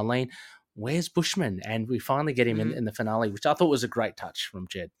Marlene. Where's Bushman? And we finally get him Mhm. in the finale, which I thought was a great touch from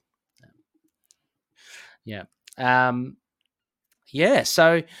Jed. Yeah. Yeah.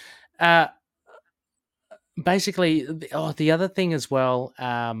 So uh, basically, the other thing as well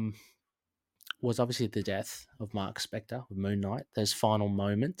was obviously the death of Mark Spector of Moon Knight. Those final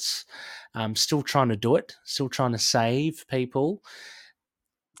moments. Still trying to do it. Still trying to save people.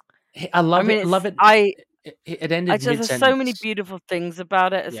 I I love mean, it. Love it. It I ended just mid there's so many sentence. beautiful things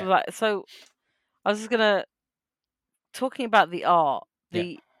about it. It's Yeah. like so. I was just gonna talking about the art, Yeah.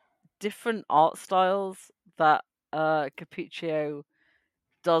 the different art styles that Capuccio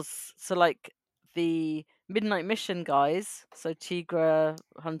does. So like the Midnight Mission guys, so Tigra,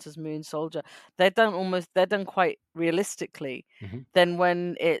 Hunter's Moon, Soldier, they're done quite realistically. Mhm. Then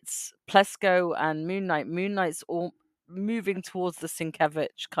when it's Plesko and Moon Knight's all moving towards the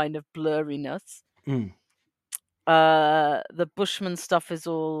Sienkiewicz kind of blurriness. Mm. The Bushman stuff is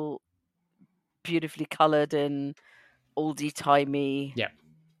all beautifully coloured in oldie timey Yeah.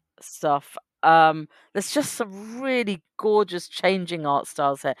 stuff. There's just some really gorgeous changing art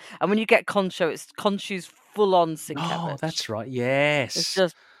styles here. And when you get Conchu's full on Oh, Sienkiewicz. that's right. It's Yes.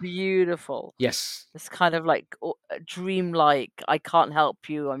 just beautiful. Yes. It's kind of like dreamlike. I can't help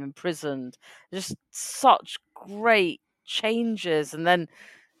you. I'm imprisoned. Just such great changes, and then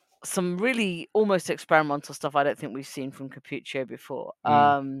some really almost experimental stuff I don't think we've seen from Capuccio before.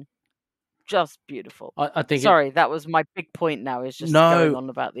 Mm. Just beautiful. I think it. Sorry, that was my big point now, is just going No, on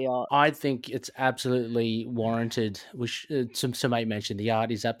about the art. I think it's absolutely warranted. To make mention, the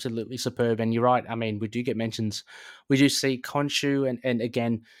art is absolutely superb, and you're right. I mean, we do get mentions. We do see Khonshu, and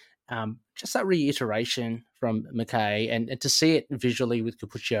again, just that reiteration from McKay, and to see it visually with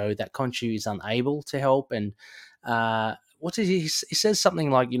Capuccio that Khonshu is unable to help, and what is he says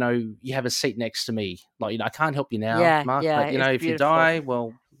something like, you have a seat next to me, like, I can't help you now, Yeah, Mark, yeah, but it's if you beautiful. die,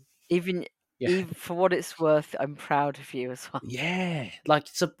 well, Even yeah, for what it's worth, I'm proud of you as well. yeah, like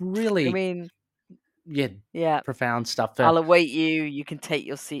it's a I really, mean, yeah, yeah, profound stuff. I'll await you. You can take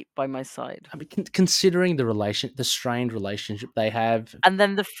your seat by my side. I mean, considering the strained relationship they have. And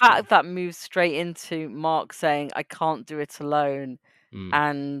then the fact that moves straight into Mark saying, "I can't do it alone," Mm,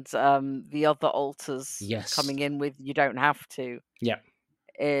 and the other alters yes, coming in with, "You don't have to." yeah,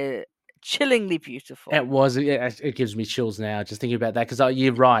 Chillingly beautiful. it was. It gives me chills now just thinking about that because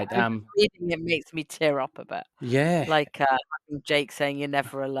you're right. Just reading it makes me tear up a bit. Yeah, Like having Jake saying, "You're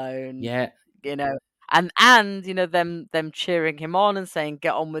never alone," yeah, you know, and them cheering him on and saying,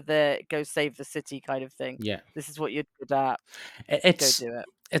 "Get on with it, go save the city," kind of thing. yeah. This is what you're good at. Go It's do it.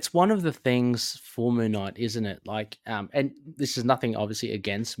 it's one of the things for Moon Knight, isn't it? Like, and this is nothing obviously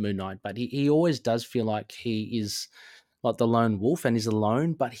against Moon Knight, but he always does feel like he is like the lone wolf and he's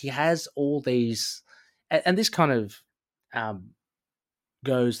alone, but he has all these, and this kind of um,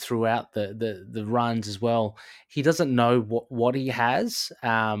 goes throughout the runs as well. He doesn't know what he has.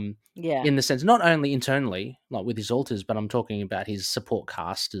 Yeah, In the sense, not only internally, like with his alters, but I'm talking about his support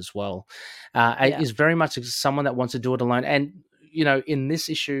cast as well. yeah, Is very much someone that wants to do it alone. And in this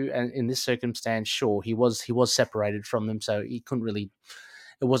issue and in this circumstance, sure, he was separated from them, so he couldn't really.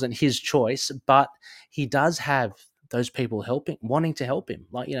 It wasn't his choice, but he does have those people wanting to help him.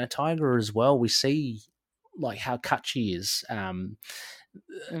 Like Tiger as well. We see like how cut she is. hmm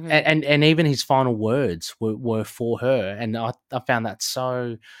And even his final words were for her, and I found that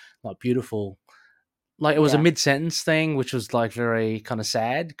so like beautiful. Like it was a yeah. mid sentence thing, which was like very kind of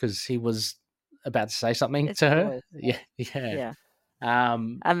sad because he was about to say something It's to her. always Yeah, yeah, yeah.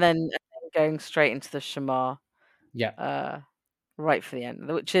 um, And then going straight into the Shema, yeah. right for the end,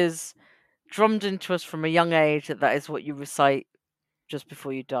 which is drummed into us from a young age that is what you recite just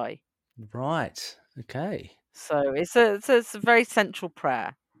before you die. Right. Okay. So it's a very central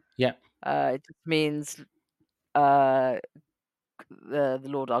prayer. Yeah. It just means uh, the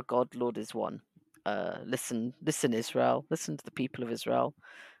Lord our God, Lord is one. Listen, Israel. Listen to the people of Israel.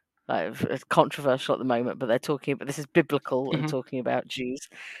 It's controversial at the moment, but they're talking about this is biblical and Mhm. talking about Jews.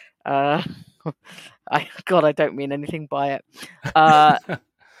 Uh, I don't mean anything by it.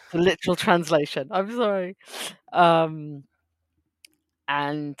 The literal translation. I'm sorry.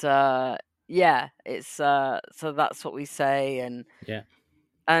 And yeah, it's so that's what we say, and Yeah.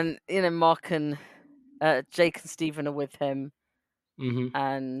 Mark and Jake and Stephen are with him, Hmm.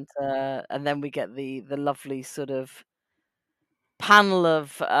 and then we get the lovely sort of panel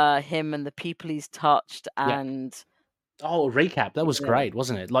of him and the people he's touched, Yeah. and Oh, a recap. That you was know great,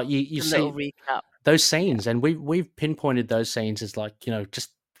 wasn't it? Like you the little see recap. those Yeah, scenes, and we've pinpointed those scenes as like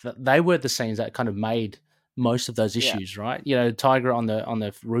just they were the scenes that kind of made most of those yeah, issues, right? Tiger on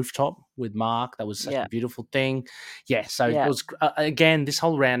the rooftop with Mark, that was such a yeah, beautiful thing. Yeah, so it yeah. was again this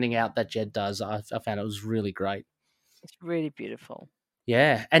whole rounding out that Jed does. I found it was really great. It's really beautiful.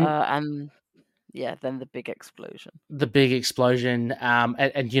 Yeah, and And yeah, then the big explosion. the big explosion, and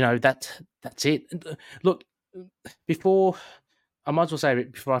that's it. Look, before I might as well say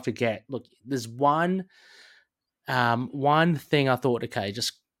it before I forget. Look, there's one thing I thought, okay,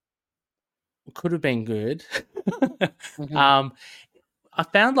 just could have been good. hmm um, I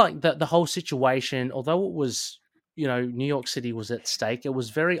found like the whole situation, although it was, New York City was at stake, it was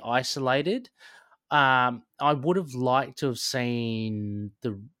very isolated. I would have liked to have seen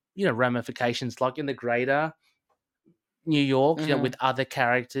the ramifications, like in the greater New York, with other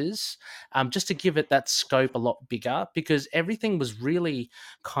characters, just to give it that scope a lot bigger, because everything was really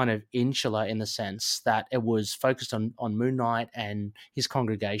kind of insular in the sense that it was focused on Moon Knight and his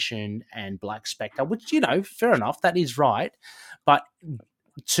congregation and Black Spectre, which, fair enough, that is right. But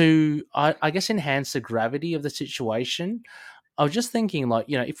to, I guess, enhance the gravity of the situation, I was just thinking, like,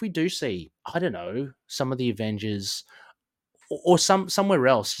 if we do see, I don't know, some of the Avengers or somewhere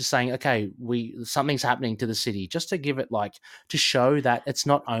else just saying, okay, something's happening to the city, just to give it, like, to show that it's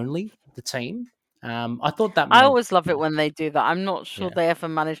not only the team. I thought that I might. always love it when they do that. I'm not sure Yeah. they ever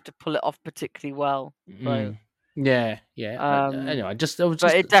managed to pull it off particularly well, though. Yeah. Anyway,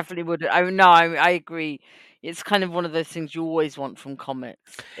 but it definitely would. I agree. It's kind of one of those things you always want from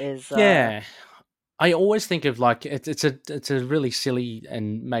comics. Yeah. I always think of, like, it's a really silly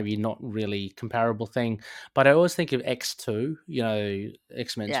and maybe not really comparable thing, but I always think of X2,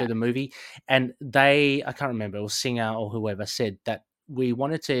 X-Men 2, the movie, and I can't remember, it was Singer or whoever said that we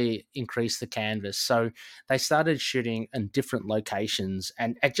wanted to increase the canvas, so they started shooting in different locations,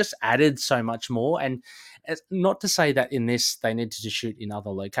 and it just added so much more. And it's not to say that in this they needed to shoot in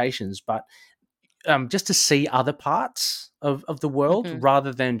other locations, but just to see other parts of the world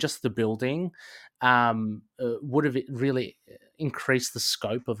rather than just the building, would have really increased the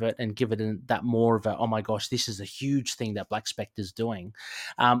scope of it and give it that more of a, oh my gosh, this is a huge thing that Black Spectre's doing.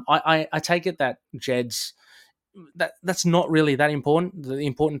 I take it that Jed's that's not really that important. The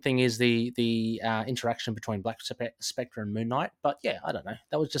important thing is the interaction between Black Spectre and Moon Knight. But yeah, I don't know.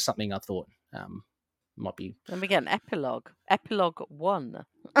 That was just something I thought might be. Then we get an epilogue. Epilogue 1.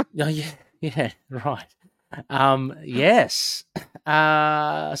 Oh yeah, right. Yes.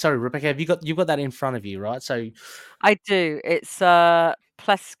 Sorry, Rebecca, you've got that in front of you, right? So I do. It's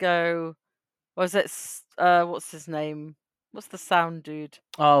Plesko. Was it what's his name? What's the sound dude?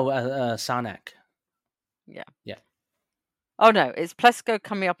 Oh, Sarnak. Yeah. Yeah. Oh no, it's Plesko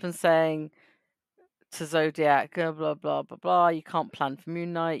coming up and saying to Zodiac, blah blah blah blah blah. You can't plan for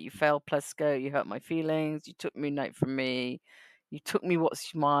Moon Knight. You failed, Plesko. You hurt my feelings. You took Moon Knight from me. You took me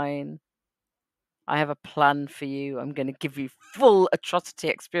what's mine. I have a plan for you. I'm going to give you full atrocity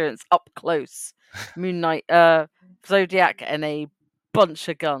experience up close. Moon Knight, Zodiac, and a bunch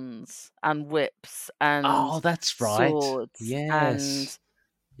of guns and whips and that's right. swords Yes.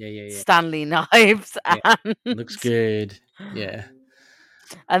 and Stanley knives. And looks good. Yeah.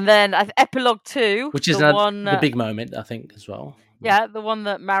 And then Epilogue 2, which is the big moment, I think, as well. Yeah, the one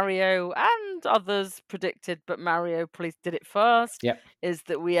that Mario and others predicted, but Mario probably did it first. Yep. Is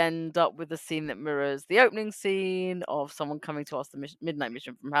that we end up with a scene that mirrors the opening scene of someone coming to ask the midnight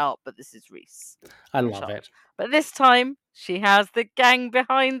mission from help, but this is Reese. I love it. But this time, she has the gang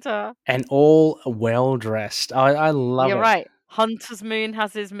behind her. And all well dressed. I love it. You're right. Hunter's Moon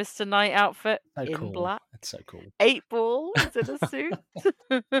has his Mr. Knight outfit in black. That's so cool. 8-Ball is in a suit.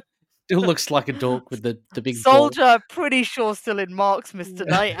 Still looks like a dork with the big Soldier, ball. pretty sure still in Mark's Mr.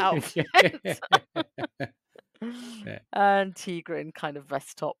 Knight outfit. And Tigra in kind of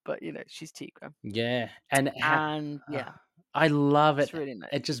vest top, but she's Tigra. Yeah. And yeah. I love it. It's really nice.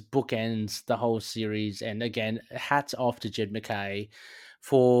 It just bookends the whole series. And again, hats off to Jed MacKay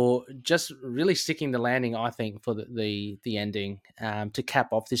for just really sticking the landing, I think, for the ending to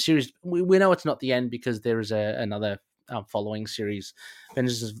cap off this series. We know it's not the end because there is another following series,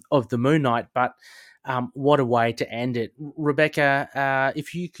 Vengeance of the Moon Knight, but what a way to end it. Rebecca,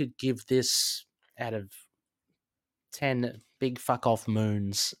 if you could give this out of 10 big fuck off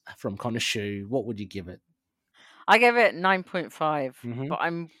moons from Khonshu, what would you give it? I gave it 9.5, but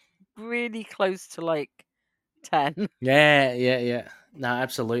I'm really close to like 10. Yeah. No,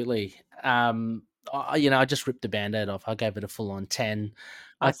 absolutely. I just ripped the band-aid off. I gave it a full-on 10.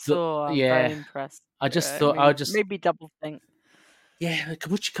 I'm very impressed. I just thought maybe double think. Yeah,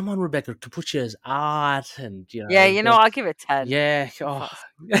 Kabuchi, come on, Rebecca. Kabuchi's art and Yeah, I'll give it 10. Yeah.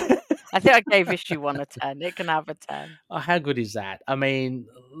 I think I gave issue 1 a 10. It can have a 10. Oh, how good is that? I mean,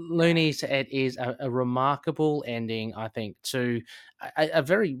 Loonies, it is a remarkable ending, I think, to a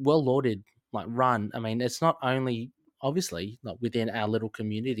very well lauded run. I mean, it's not only obviously within our little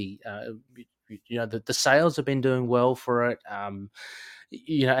community. The sales have been doing well for it.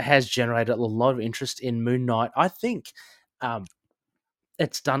 It has generated a lot of interest in Moon Knight. I think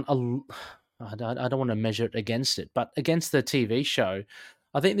it's done I don't want to measure it against it, but against the TV show,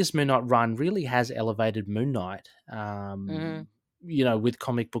 I think this Moon Knight run really has elevated Moon Knight, with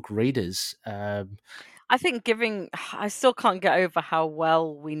comic book readers. I I think I still can't get over how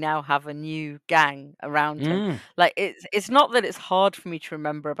well we now have a new gang around him. Like it's not that it's hard for me to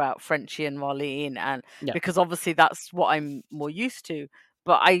remember about Frenchie and Marlene, and Yeah. because obviously that's what I'm more used to.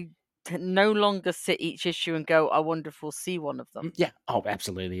 But I no longer sit each issue and go, I wonder if we'll see one of them, Yeah. Oh,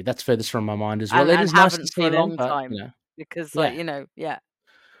 absolutely. That's furthest from my mind as well. It and is nice to haven't for see a them, long but time because, yeah, yeah.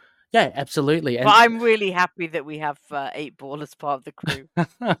 yeah, absolutely. But And I'm really happy that we have 8 Ball as part of the crew.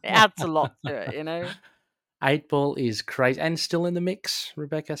 It adds a lot to it. 8 Ball is crazy and still in the mix,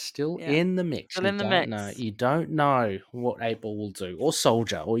 Rebecca. Still Yeah, in the mix. still You in the don't know. mix. You don't know what 8 Ball will do, or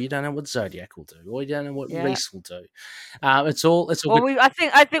Soldier, or you don't know what Zodiac will do, or you don't know what Yeah. Reese will do. It's all Well, good. I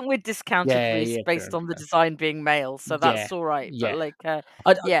think we discounted Yeah, Reese yeah, fair based enough. on the design being male, so Yeah, that's all right. But yeah. like, I,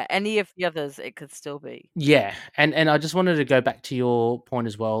 yeah, any of the others, it could still be. yeah, and I just wanted to go back to your point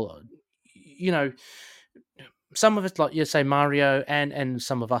as well. You know, some of us, like you say, Mario, and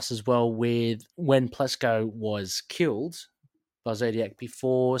some of us as well, with when Plesko was killed by Zodiac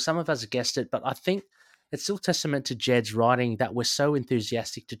before. Some of us guessed it, but I think it's still testament to Jed's writing that we're so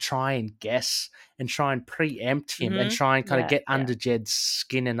enthusiastic to try and guess and try and preempt him and try and kind of Yeah, get yeah. under Jed's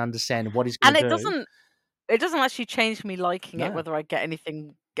skin and understand what he's going And to do. it doesn't actually change me liking it No. whether I get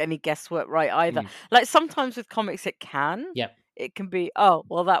any guesswork right either. Mm. Like sometimes with comics it can. Yep. It can be, oh,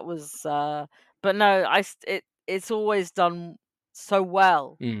 well that was but no, it's always done so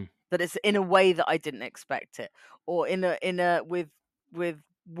well Mm. that it's in a way that I didn't expect it, or in a with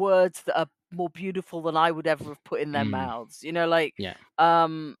words that are more beautiful than I would ever have put in their Mm. mouths. Like Yeah.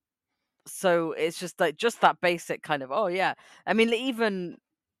 so it's just like just that basic kind of, oh yeah. I mean, even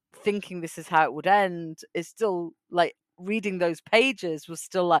thinking this is how it would end is still like reading those pages was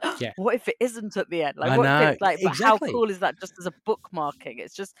still like, Yeah. what if it isn't at the end? Like, I what if know. it's like, but how Exactly. cool is that just as a bookmarking?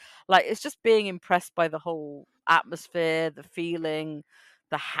 It's just being impressed by the whole atmosphere, the feeling,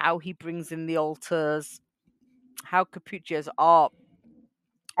 the how he brings in the altars, how Capuccio's art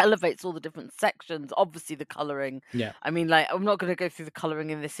elevates all the different sections, obviously the coloring. Yeah. I mean, like, I'm not going to go through the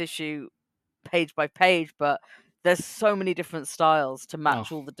coloring in this issue page by page, but there's so many different styles to Oh,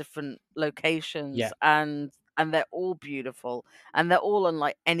 match all the different locations, yeah. and they're all beautiful, and they're all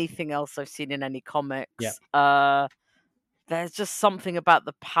unlike anything else I've seen in any Yeah. comics. There's just something about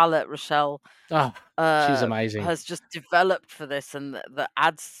the palette Rochelle Oh, she's amazing. has just developed for this, and that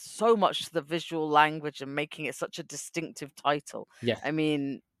adds so much to the visual language and making it such a distinctive title. Yeah. I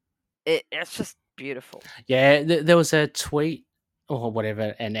mean, it's just beautiful. Yeah. There was a tweet or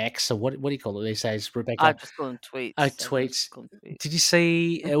whatever, an X or what do you call it these days, Rebecca? I just call them tweets. Everyone's Tweets. just call them tweets. Did you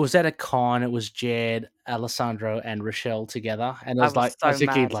see it was at a con? It was Jed, Alessandro, and Rochelle together, and I was I so was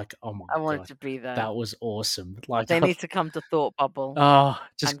thinking mad. like, oh my I wanted god, to be there. that was awesome! Like, They need to come to Thought Bubble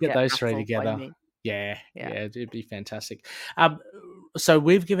just and get get those three hassled by together. me. Yeah, Yeah. yeah, it'd be fantastic. So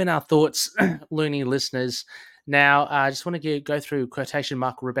we've given our thoughts, Looney listeners. Now, I just want to go through quotation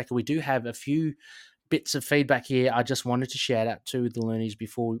mark, Rebecca. We do have a few bits of feedback here. I just wanted to shout out to the Loonies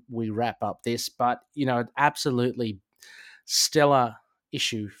before we wrap up this, but absolutely stellar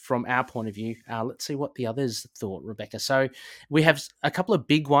issue from our point of view. Let's see what the others thought, Rebecca. So we have a couple of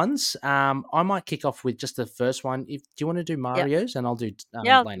big ones. I might kick off with just the first one. Do you want to do Mario's and I'll do I'll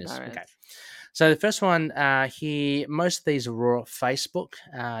do Lena's? Mario's. Okay. So the first one here, most of these are raw Facebook.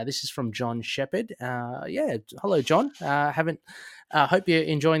 This is from John Shepherd. Yeah, hello, John. Hope you're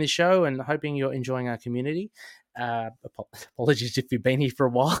enjoying the show and hoping you're enjoying our community. Apologies if you've been here for a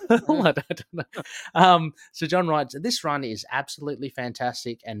while. I don't know. So John writes, this run is absolutely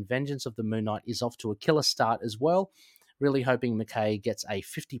fantastic and Vengeance of the Moon Knight is off to a killer start as well. Really hoping McKay gets a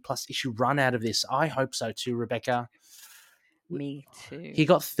 50-plus issue run out of this. I hope so too, Rebecca. Me too. He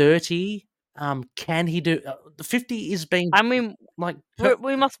got 30. Can he do 50 is being, I mean, like,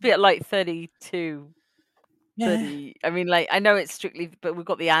 we must be at like 32. yeah. 30. I mean, like, I know it's strictly, but we've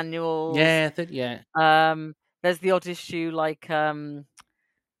got the annuals. Yeah, yeah. There's the odd issue, like,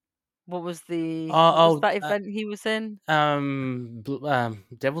 what was that event he was in?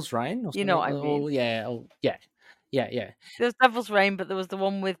 Devil's Reign or You something. know what I mean? Yeah. There's Devil's Reign, but there was the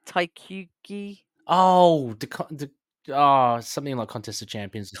one with Taikugi. Oh, something like Contest of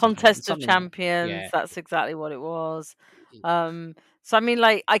Champions. Contest of Something Champions. Like, That's exactly what it was. So I mean,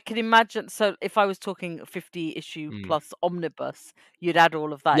 like, I can imagine. So if I was talking 50 issue plus omnibus, you'd add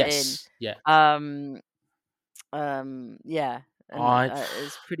all of that in. Yeah. Yeah. And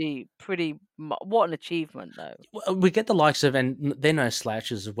it's pretty. What an achievement, though. We get the likes of, and they're no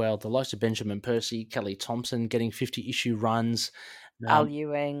slouches as well. The likes of Benjamin Percy, Kelly Thompson getting 50 issue runs. Al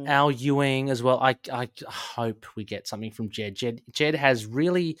Ewing as well. I hope we get something from Jed. Jed has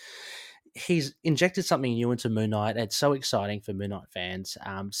really, he's injected something new into Moon Knight. It's so exciting for Moon Knight fans.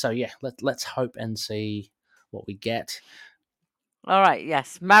 So yeah, let's hope and see what we get. All right,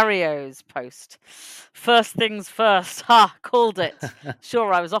 yes, Mario's post. First things first. Ha, called it.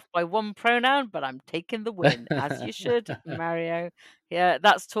 Sure, I was off by one pronoun, but I'm taking the win, as you should, Mario. Yeah,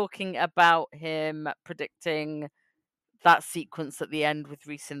 that's talking about him predicting that sequence at the end with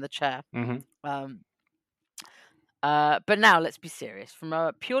Reese in the chair. Mm-hmm. But now let's be serious. From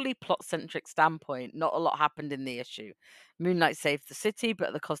a purely plot-centric standpoint, not a lot happened in the issue. Moon Knight saved the city, but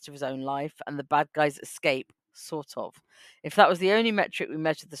at the cost of his own life, and the bad guys escape, sort of. If that was the only metric we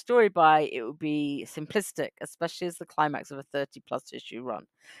measured the story by, it would be simplistic, especially as the climax of a 30-plus issue run.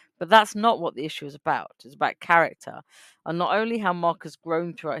 But that's not what the issue is about. It's about character, and not only how Mark has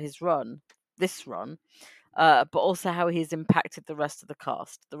grown throughout this run, but also how he's impacted the rest of the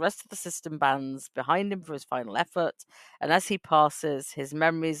cast. The rest of the system bands behind him for his final effort, and as he passes, his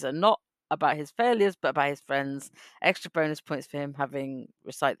memories are not about his failures, but about his friends. Extra bonus points for him having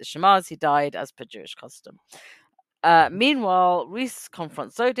recite the Shema as he died, as per Jewish custom. Meanwhile, Reese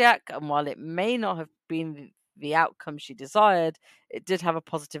confronts Zodiac, and while it may not have been the outcome she desired, it did have a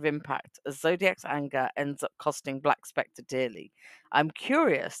positive impact, as Zodiac's anger ends up costing Black Spectre dearly. I'm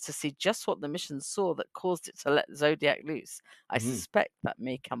curious to see just what the mission saw that caused it to let Zodiac loose. I suspect that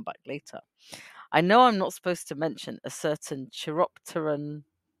may come back later. I know I'm not supposed to mention a certain Chiropteran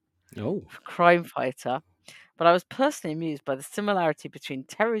crime fighter, but I was personally amused by the similarity between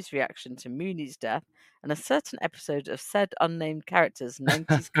Terry's reaction to Mooney's death and a certain episode of said unnamed character's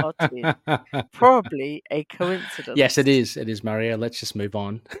 90s cartoon. Probably a coincidence. Yes, it is. It is, Mario. Let's just move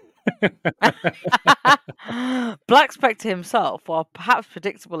on. Black Spectre himself, while perhaps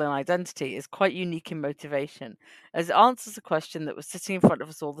predictable in identity, is quite unique in motivation, as it answers a question that was sitting in front of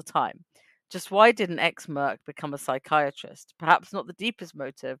us all the time. Just why didn't ex-Merc become a psychiatrist? Perhaps not the deepest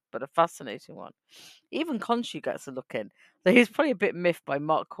motive, but a fascinating one. Even Khonshu gets a look in, though he's probably a bit miffed by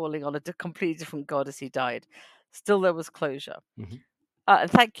Mark calling on a completely different god as he died. Still, there was closure. And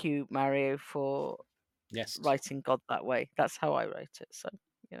thank you, Mario, for writing God that way. That's how I write it. So,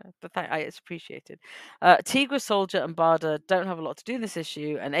 but it's appreciated. Tigra, Soldier, and Barda don't have a lot to do in this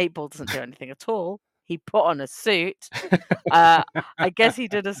issue, and 8-Ball doesn't do anything at all. He put on a suit. I guess he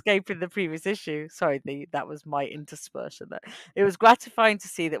did escape in the previous issue. Sorry, that was my interspersion there. It was gratifying to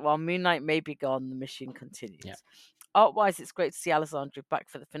see that while Moon Knight may be gone, the mission continues. Yeah. Art-wise, it's great to see Alessandro back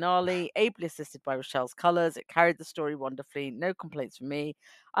for the finale, ably assisted by Rochelle's colours. It carried the story wonderfully. No complaints from me.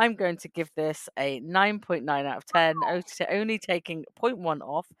 I'm going to give this a 9.9 out of 10, only taking 0.1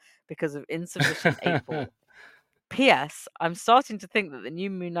 off because of insufficient 8-Ball. P.S. I'm starting to think that the new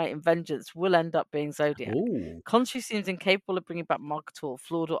Moon Knight in Vengeance will end up being Zodiac. Khonshu seems incapable of bringing back Mark at all,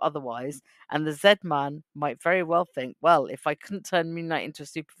 flawed or otherwise, and the Z-Man might very well think, well, if I couldn't turn Moon Knight into a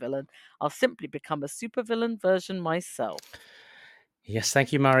supervillain, I'll simply become a supervillain version myself. Yes,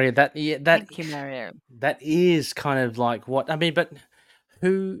 thank you, Mario. Thank you, Mario. That is kind of like what I mean, but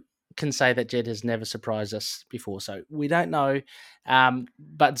who can say that Jed has never surprised us before? So we don't know,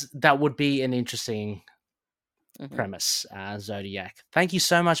 but that would be an interesting premise, Zodiac. Thank you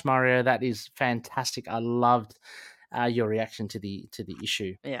so much, Mario. That is fantastic. I loved your reaction to the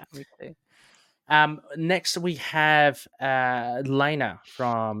issue. Yeah, me too. Next we have Lena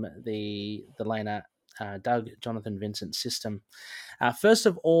from the Lena Doug Jonathan Vincent system. First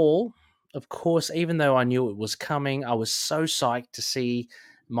of all, of course, even though I knew it was coming, I was so psyched to see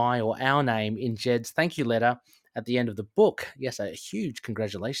our name in Jed's thank you letter at the end of the book. Yes, a huge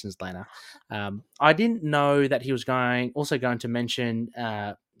congratulations, Lena. I didn't know that he was also going to mention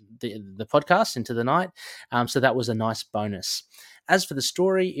the podcast Into the Night, so that was a nice bonus. As for the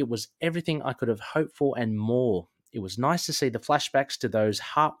story, it was everything I could have hoped for and more. It was nice to see the flashbacks to those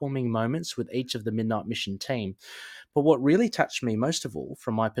heartwarming moments with each of the Midnight Mission team. But what really touched me most of all,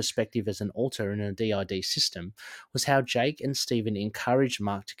 from my perspective as an alter in a DID system, was how Jake and Stephen encouraged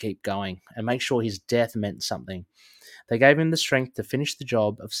Mark to keep going and make sure his death meant something. They gave him the strength to finish the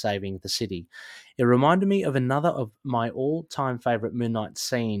job of saving the city. It reminded me of another of my all-time favourite Moon Knight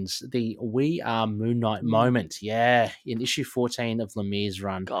scenes, the We Are Moon Knight moment. Yeah, in issue 14 of Lemire's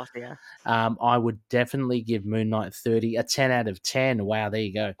run. God, yeah. I would definitely give Moon Knight 30 a 10 out of 10. Wow, there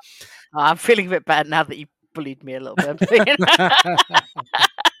you go. I'm feeling a bit bad now that you bullied me a little bit.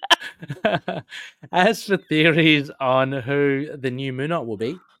 As for theories on who the new Moon Knight will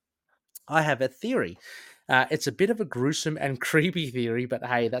be, I have a theory. It's a bit of a gruesome and creepy theory, but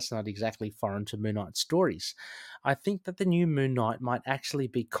hey, that's not exactly foreign to Moon Knight stories. I think that the new Moon Knight might actually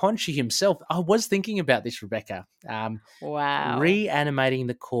be Khonshu himself. I was thinking about this, Rebecca. Wow. Reanimating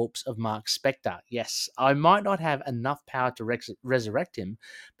the corpse of Mark Spector. Yes, I might not have enough power to resurrect him,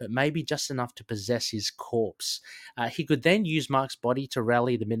 but maybe just enough to possess his corpse. He could then use Mark's body to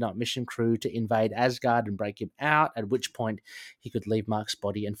rally the Midnight Mission crew to invade Asgard and break him out, at which point he could leave Mark's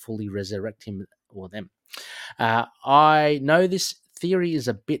body and fully resurrect him or them. I know this theory is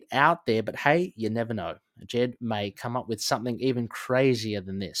a bit out there, but hey, you never know. Jed may come up with something even crazier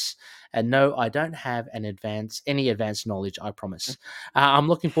than this. And no, I don't have any advanced knowledge, I promise. I'm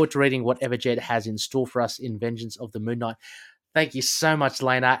looking forward to reading whatever Jed has in store for us in Vengeance of the Moon Knight. Thank you so much,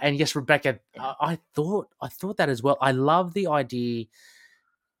 Lena. And yes, Rebecca, Yeah. I thought that as well. I love the idea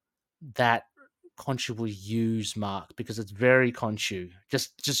that Khonshu will use Mark because it's very Khonshu.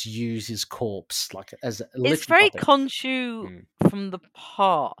 Just use his corpse like as a It's literally very puppet. Khonshu from the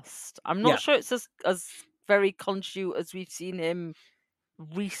past. I'm not sure it's as very Khonshu as we've seen him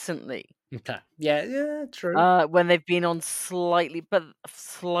recently. Okay. Yeah, true. When they've been on slightly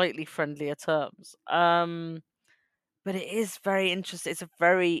friendlier terms. But it is very interesting. It's a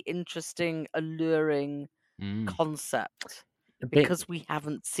very interesting, alluring concept because we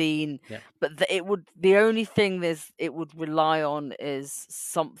haven't seen. Yeah. But the only thing it would rely on is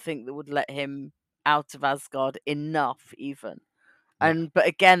something that would let him out of Asgard enough, even. But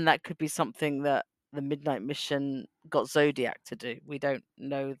again, that could be something that the Midnight Mission got Zodiac to do. We don't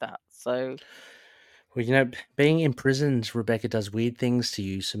know that, so. Well, being imprisoned, Rebecca, does weird things to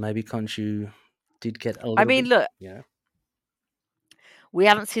you. So maybe Khonshu did get a little. I mean, look. Yeah. We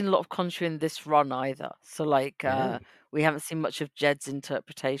haven't seen a lot of Khonshu in this run either. So, we haven't seen much of Jed's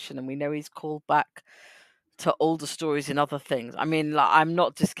interpretation, and we know he's called back to older stories in other things. I mean, I'm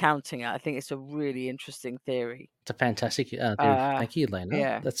not discounting it. I think it's a really interesting theory. It's a fantastic theory. Thank you, Lena.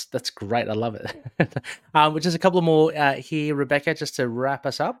 Yeah. That's great. I love it. Just a couple more here, Rebecca, just to wrap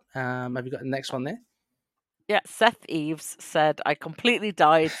us up. Have you got the next one there? Yeah, Seth Eves said, I completely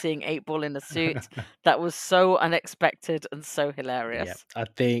died seeing 8-Ball in a suit. That was so unexpected and so hilarious. Yeah, I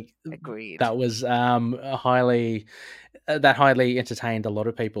think agreed. That was highly entertained a lot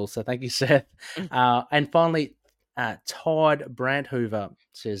of people. So thank you, Seth. And finally, Todd Brandhoover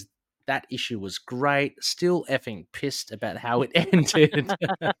says, that issue was great. Still effing pissed about how it ended.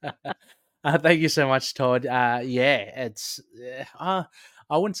 Thank you so much, Todd. It's I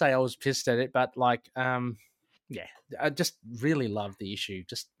wouldn't say I was pissed at it, but I just really loved the issue.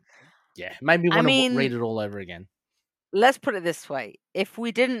 Made me want to read it all over again. Let's put it this way: if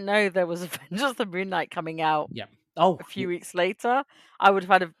we didn't know there was Avengers of the Moon Knight coming out, a few weeks later, I would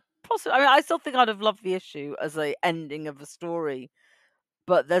have had I still think I'd have loved the issue as a ending of a story,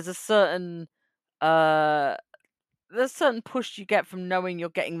 but there's a certain push you get from knowing you're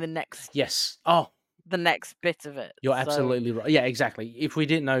getting the next. Yes. The next bit of it. You're absolutely right. Yeah, exactly. If we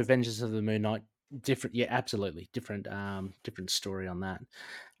didn't know Vengeance of the Moon Knight, different. Yeah, absolutely different. Different story on that.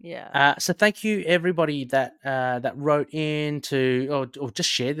 Yeah. So thank you everybody that wrote in or just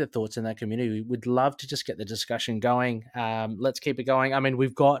shared their thoughts in that community. We'd love to just get the discussion going. Let's keep it going. I mean,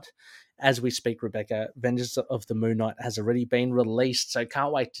 we've got, as we speak, Rebecca, Vengeance of the Moon Knight has already been released, so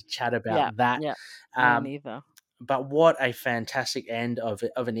can't wait to chat about that. Yeah, me neither. But what a fantastic end of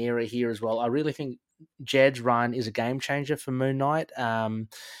an era here as well. I really think Jed's run is a game changer for Moon Knight, and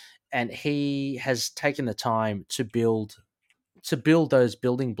he has taken the time to build those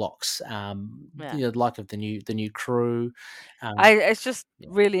building blocks, like of the new crew. It's just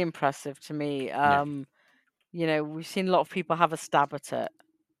really impressive to me. We've seen a lot of people have a stab at it,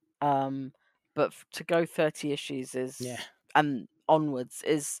 but to go 30 issues and onwards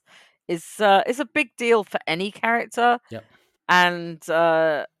is a big deal for any character. Yep. And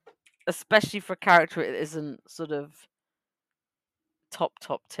especially for a character it isn't sort of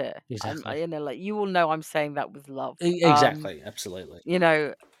top tier. Exactly. You will know I'm saying that with love. Exactly. Absolutely.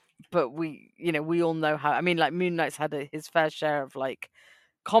 But we all know how. I mean, Moon Knight's had his fair share of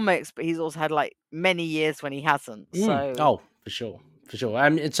comics, but he's also had many years when he hasn't. So for sure.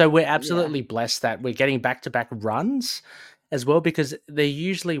 And so we're absolutely blessed that we're getting back-to-back runs as well, because there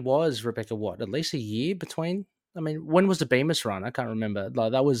usually was, Rebecca, at least a year between. I mean, when was the Bemis run? I can't remember.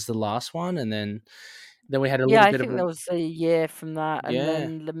 That was the last one, and then we had a little bit of. I think there was a year from that, and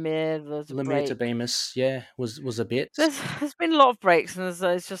then Lemire. There's a break. To Bemis, was a bit. There's been a lot of breaks, and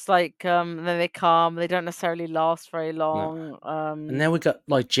it's just then they come. They don't necessarily last very long. No. And now we've got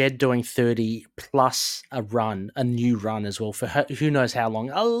Jed doing 30 plus a new run as well for who knows how long.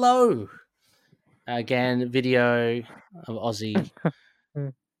 Hello, again, video of Aussie.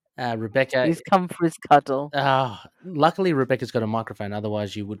 Rebecca. He's come for his cuddle. Luckily, Rebecca's got a microphone.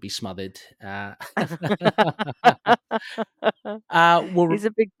 Otherwise, you would be smothered. He's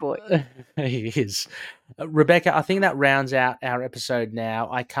a big boy. He is. Rebecca, I think that rounds out our episode now.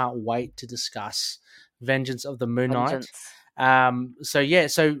 I can't wait to discuss Vengeance of the Moon Knight.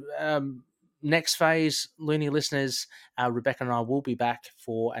 Next phase, Looney listeners, Rebecca and I will be back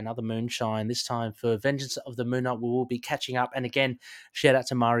for another Moonshine. This time for Vengeance of the Moon Knight, we will be catching up. And again, shout out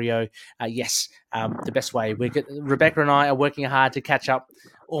to Mario. Yes, the best way. Rebecca and I are working hard to catch up.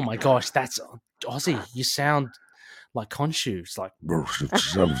 Oh my gosh, that's Aussie. You sound like Khonshu. It's like was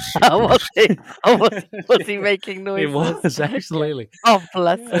he making noises? It was, absolutely. Oh,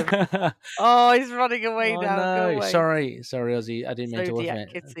 bless him. Oh, he's running away now. No. Go away. Sorry, Aussie. I didn't mean to Zodiac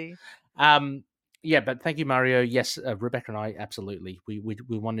Kitty. But thank you, Mario. Yes, Rebecca and I, absolutely. We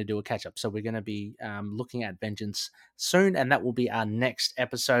want to do a catch up. So we're going to be looking at Vengeance soon, and that will be our next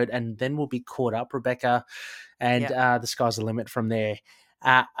episode. And then we'll be caught up, Rebecca, and the sky's the limit from there.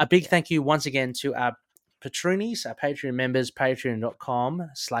 A big thank you once again to our Patroonies, our Patreon members,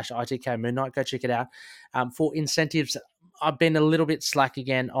 patreon.com/ITK Moon Knight. Go check it out. For incentives, I've been a little bit slack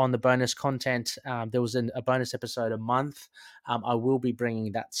again on the bonus content. There was a bonus episode a month. I will be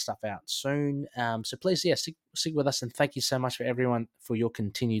bringing that stuff out soon. So please, stick with us, and thank you so much for everyone for your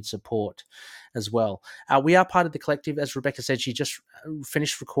continued support as well. We are part of the collective. As Rebecca said, she just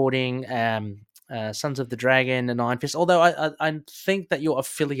finished recording Sons of the Dragon and Iron Fist, although I think that you're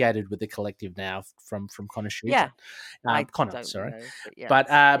affiliated with the collective now from Connor Shoot. Yeah. Connor, sorry. Know,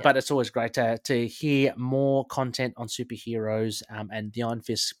 but it's always great to hear more content on superheroes, and the Iron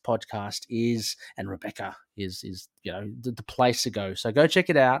Fist podcast and Rebecca is the place to go. So go check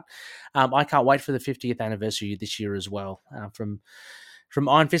it out. I can't wait for the 50th anniversary this year as well. From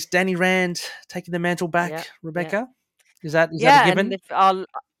Iron Fist, Danny Rand taking the mantle back, Rebecca. Is that a given?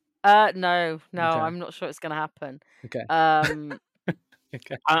 No, okay. I'm not sure it's going to happen. Okay.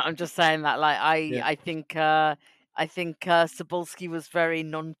 Okay. I'm just saying that, I think Cebulski was very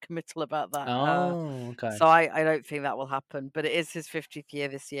non-committal about that. Okay. So I don't think that will happen. But it is his 50th year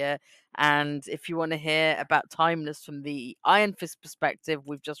this year, and if you want to hear about Timeless from the Iron Fist perspective,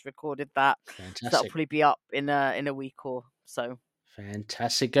 we've just recorded that. Fantastic. So that'll probably be up in a week or so.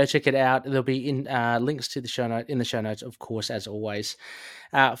 Fantastic. Go check it out. There'll be links to the show notes, of course, as always.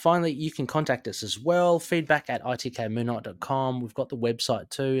 Finally, you can contact us as well. Feedback at itkmoonnight.com. We've got the website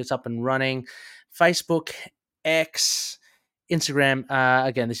too. It's up and running. Facebook, X, Instagram.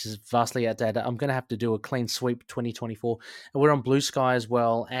 Again, this is vastly outdated. I'm going to have to do a clean sweep 2024. And we're on Blue Sky as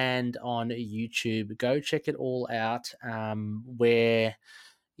well and on YouTube. Go check it all out. We're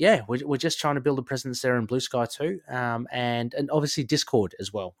just trying to build a presence there in Blue Sky too, and obviously Discord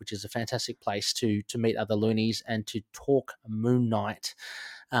as well, which is a fantastic place to meet other loonies and to talk Moon Knight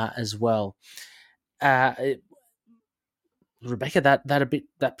as well. Rebecca,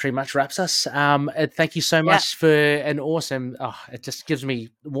 that pretty much wraps us. Thank you so much for an awesome. It just gives me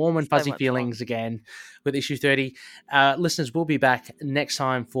warm and fuzzy feelings again with issue 30. Listeners, we'll be back next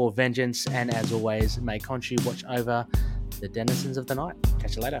time for Vengeance, and as always, may Khonshu watch over the denizens of the night.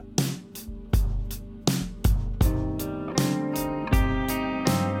 Catch you later.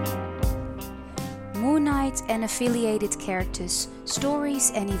 Moon Knight and affiliated characters,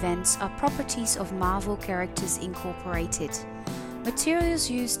 stories and events are properties of Marvel Characters Incorporated.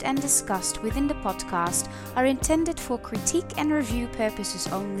 Materials used and discussed within the podcast are intended for critique and review purposes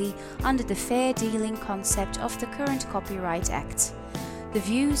only under the fair dealing concept of the current Copyright Act. The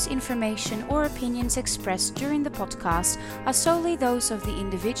views, information, or opinions expressed during the podcast are solely those of the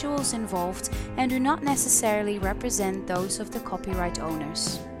individuals involved and do not necessarily represent those of the copyright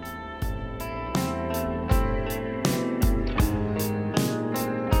owners.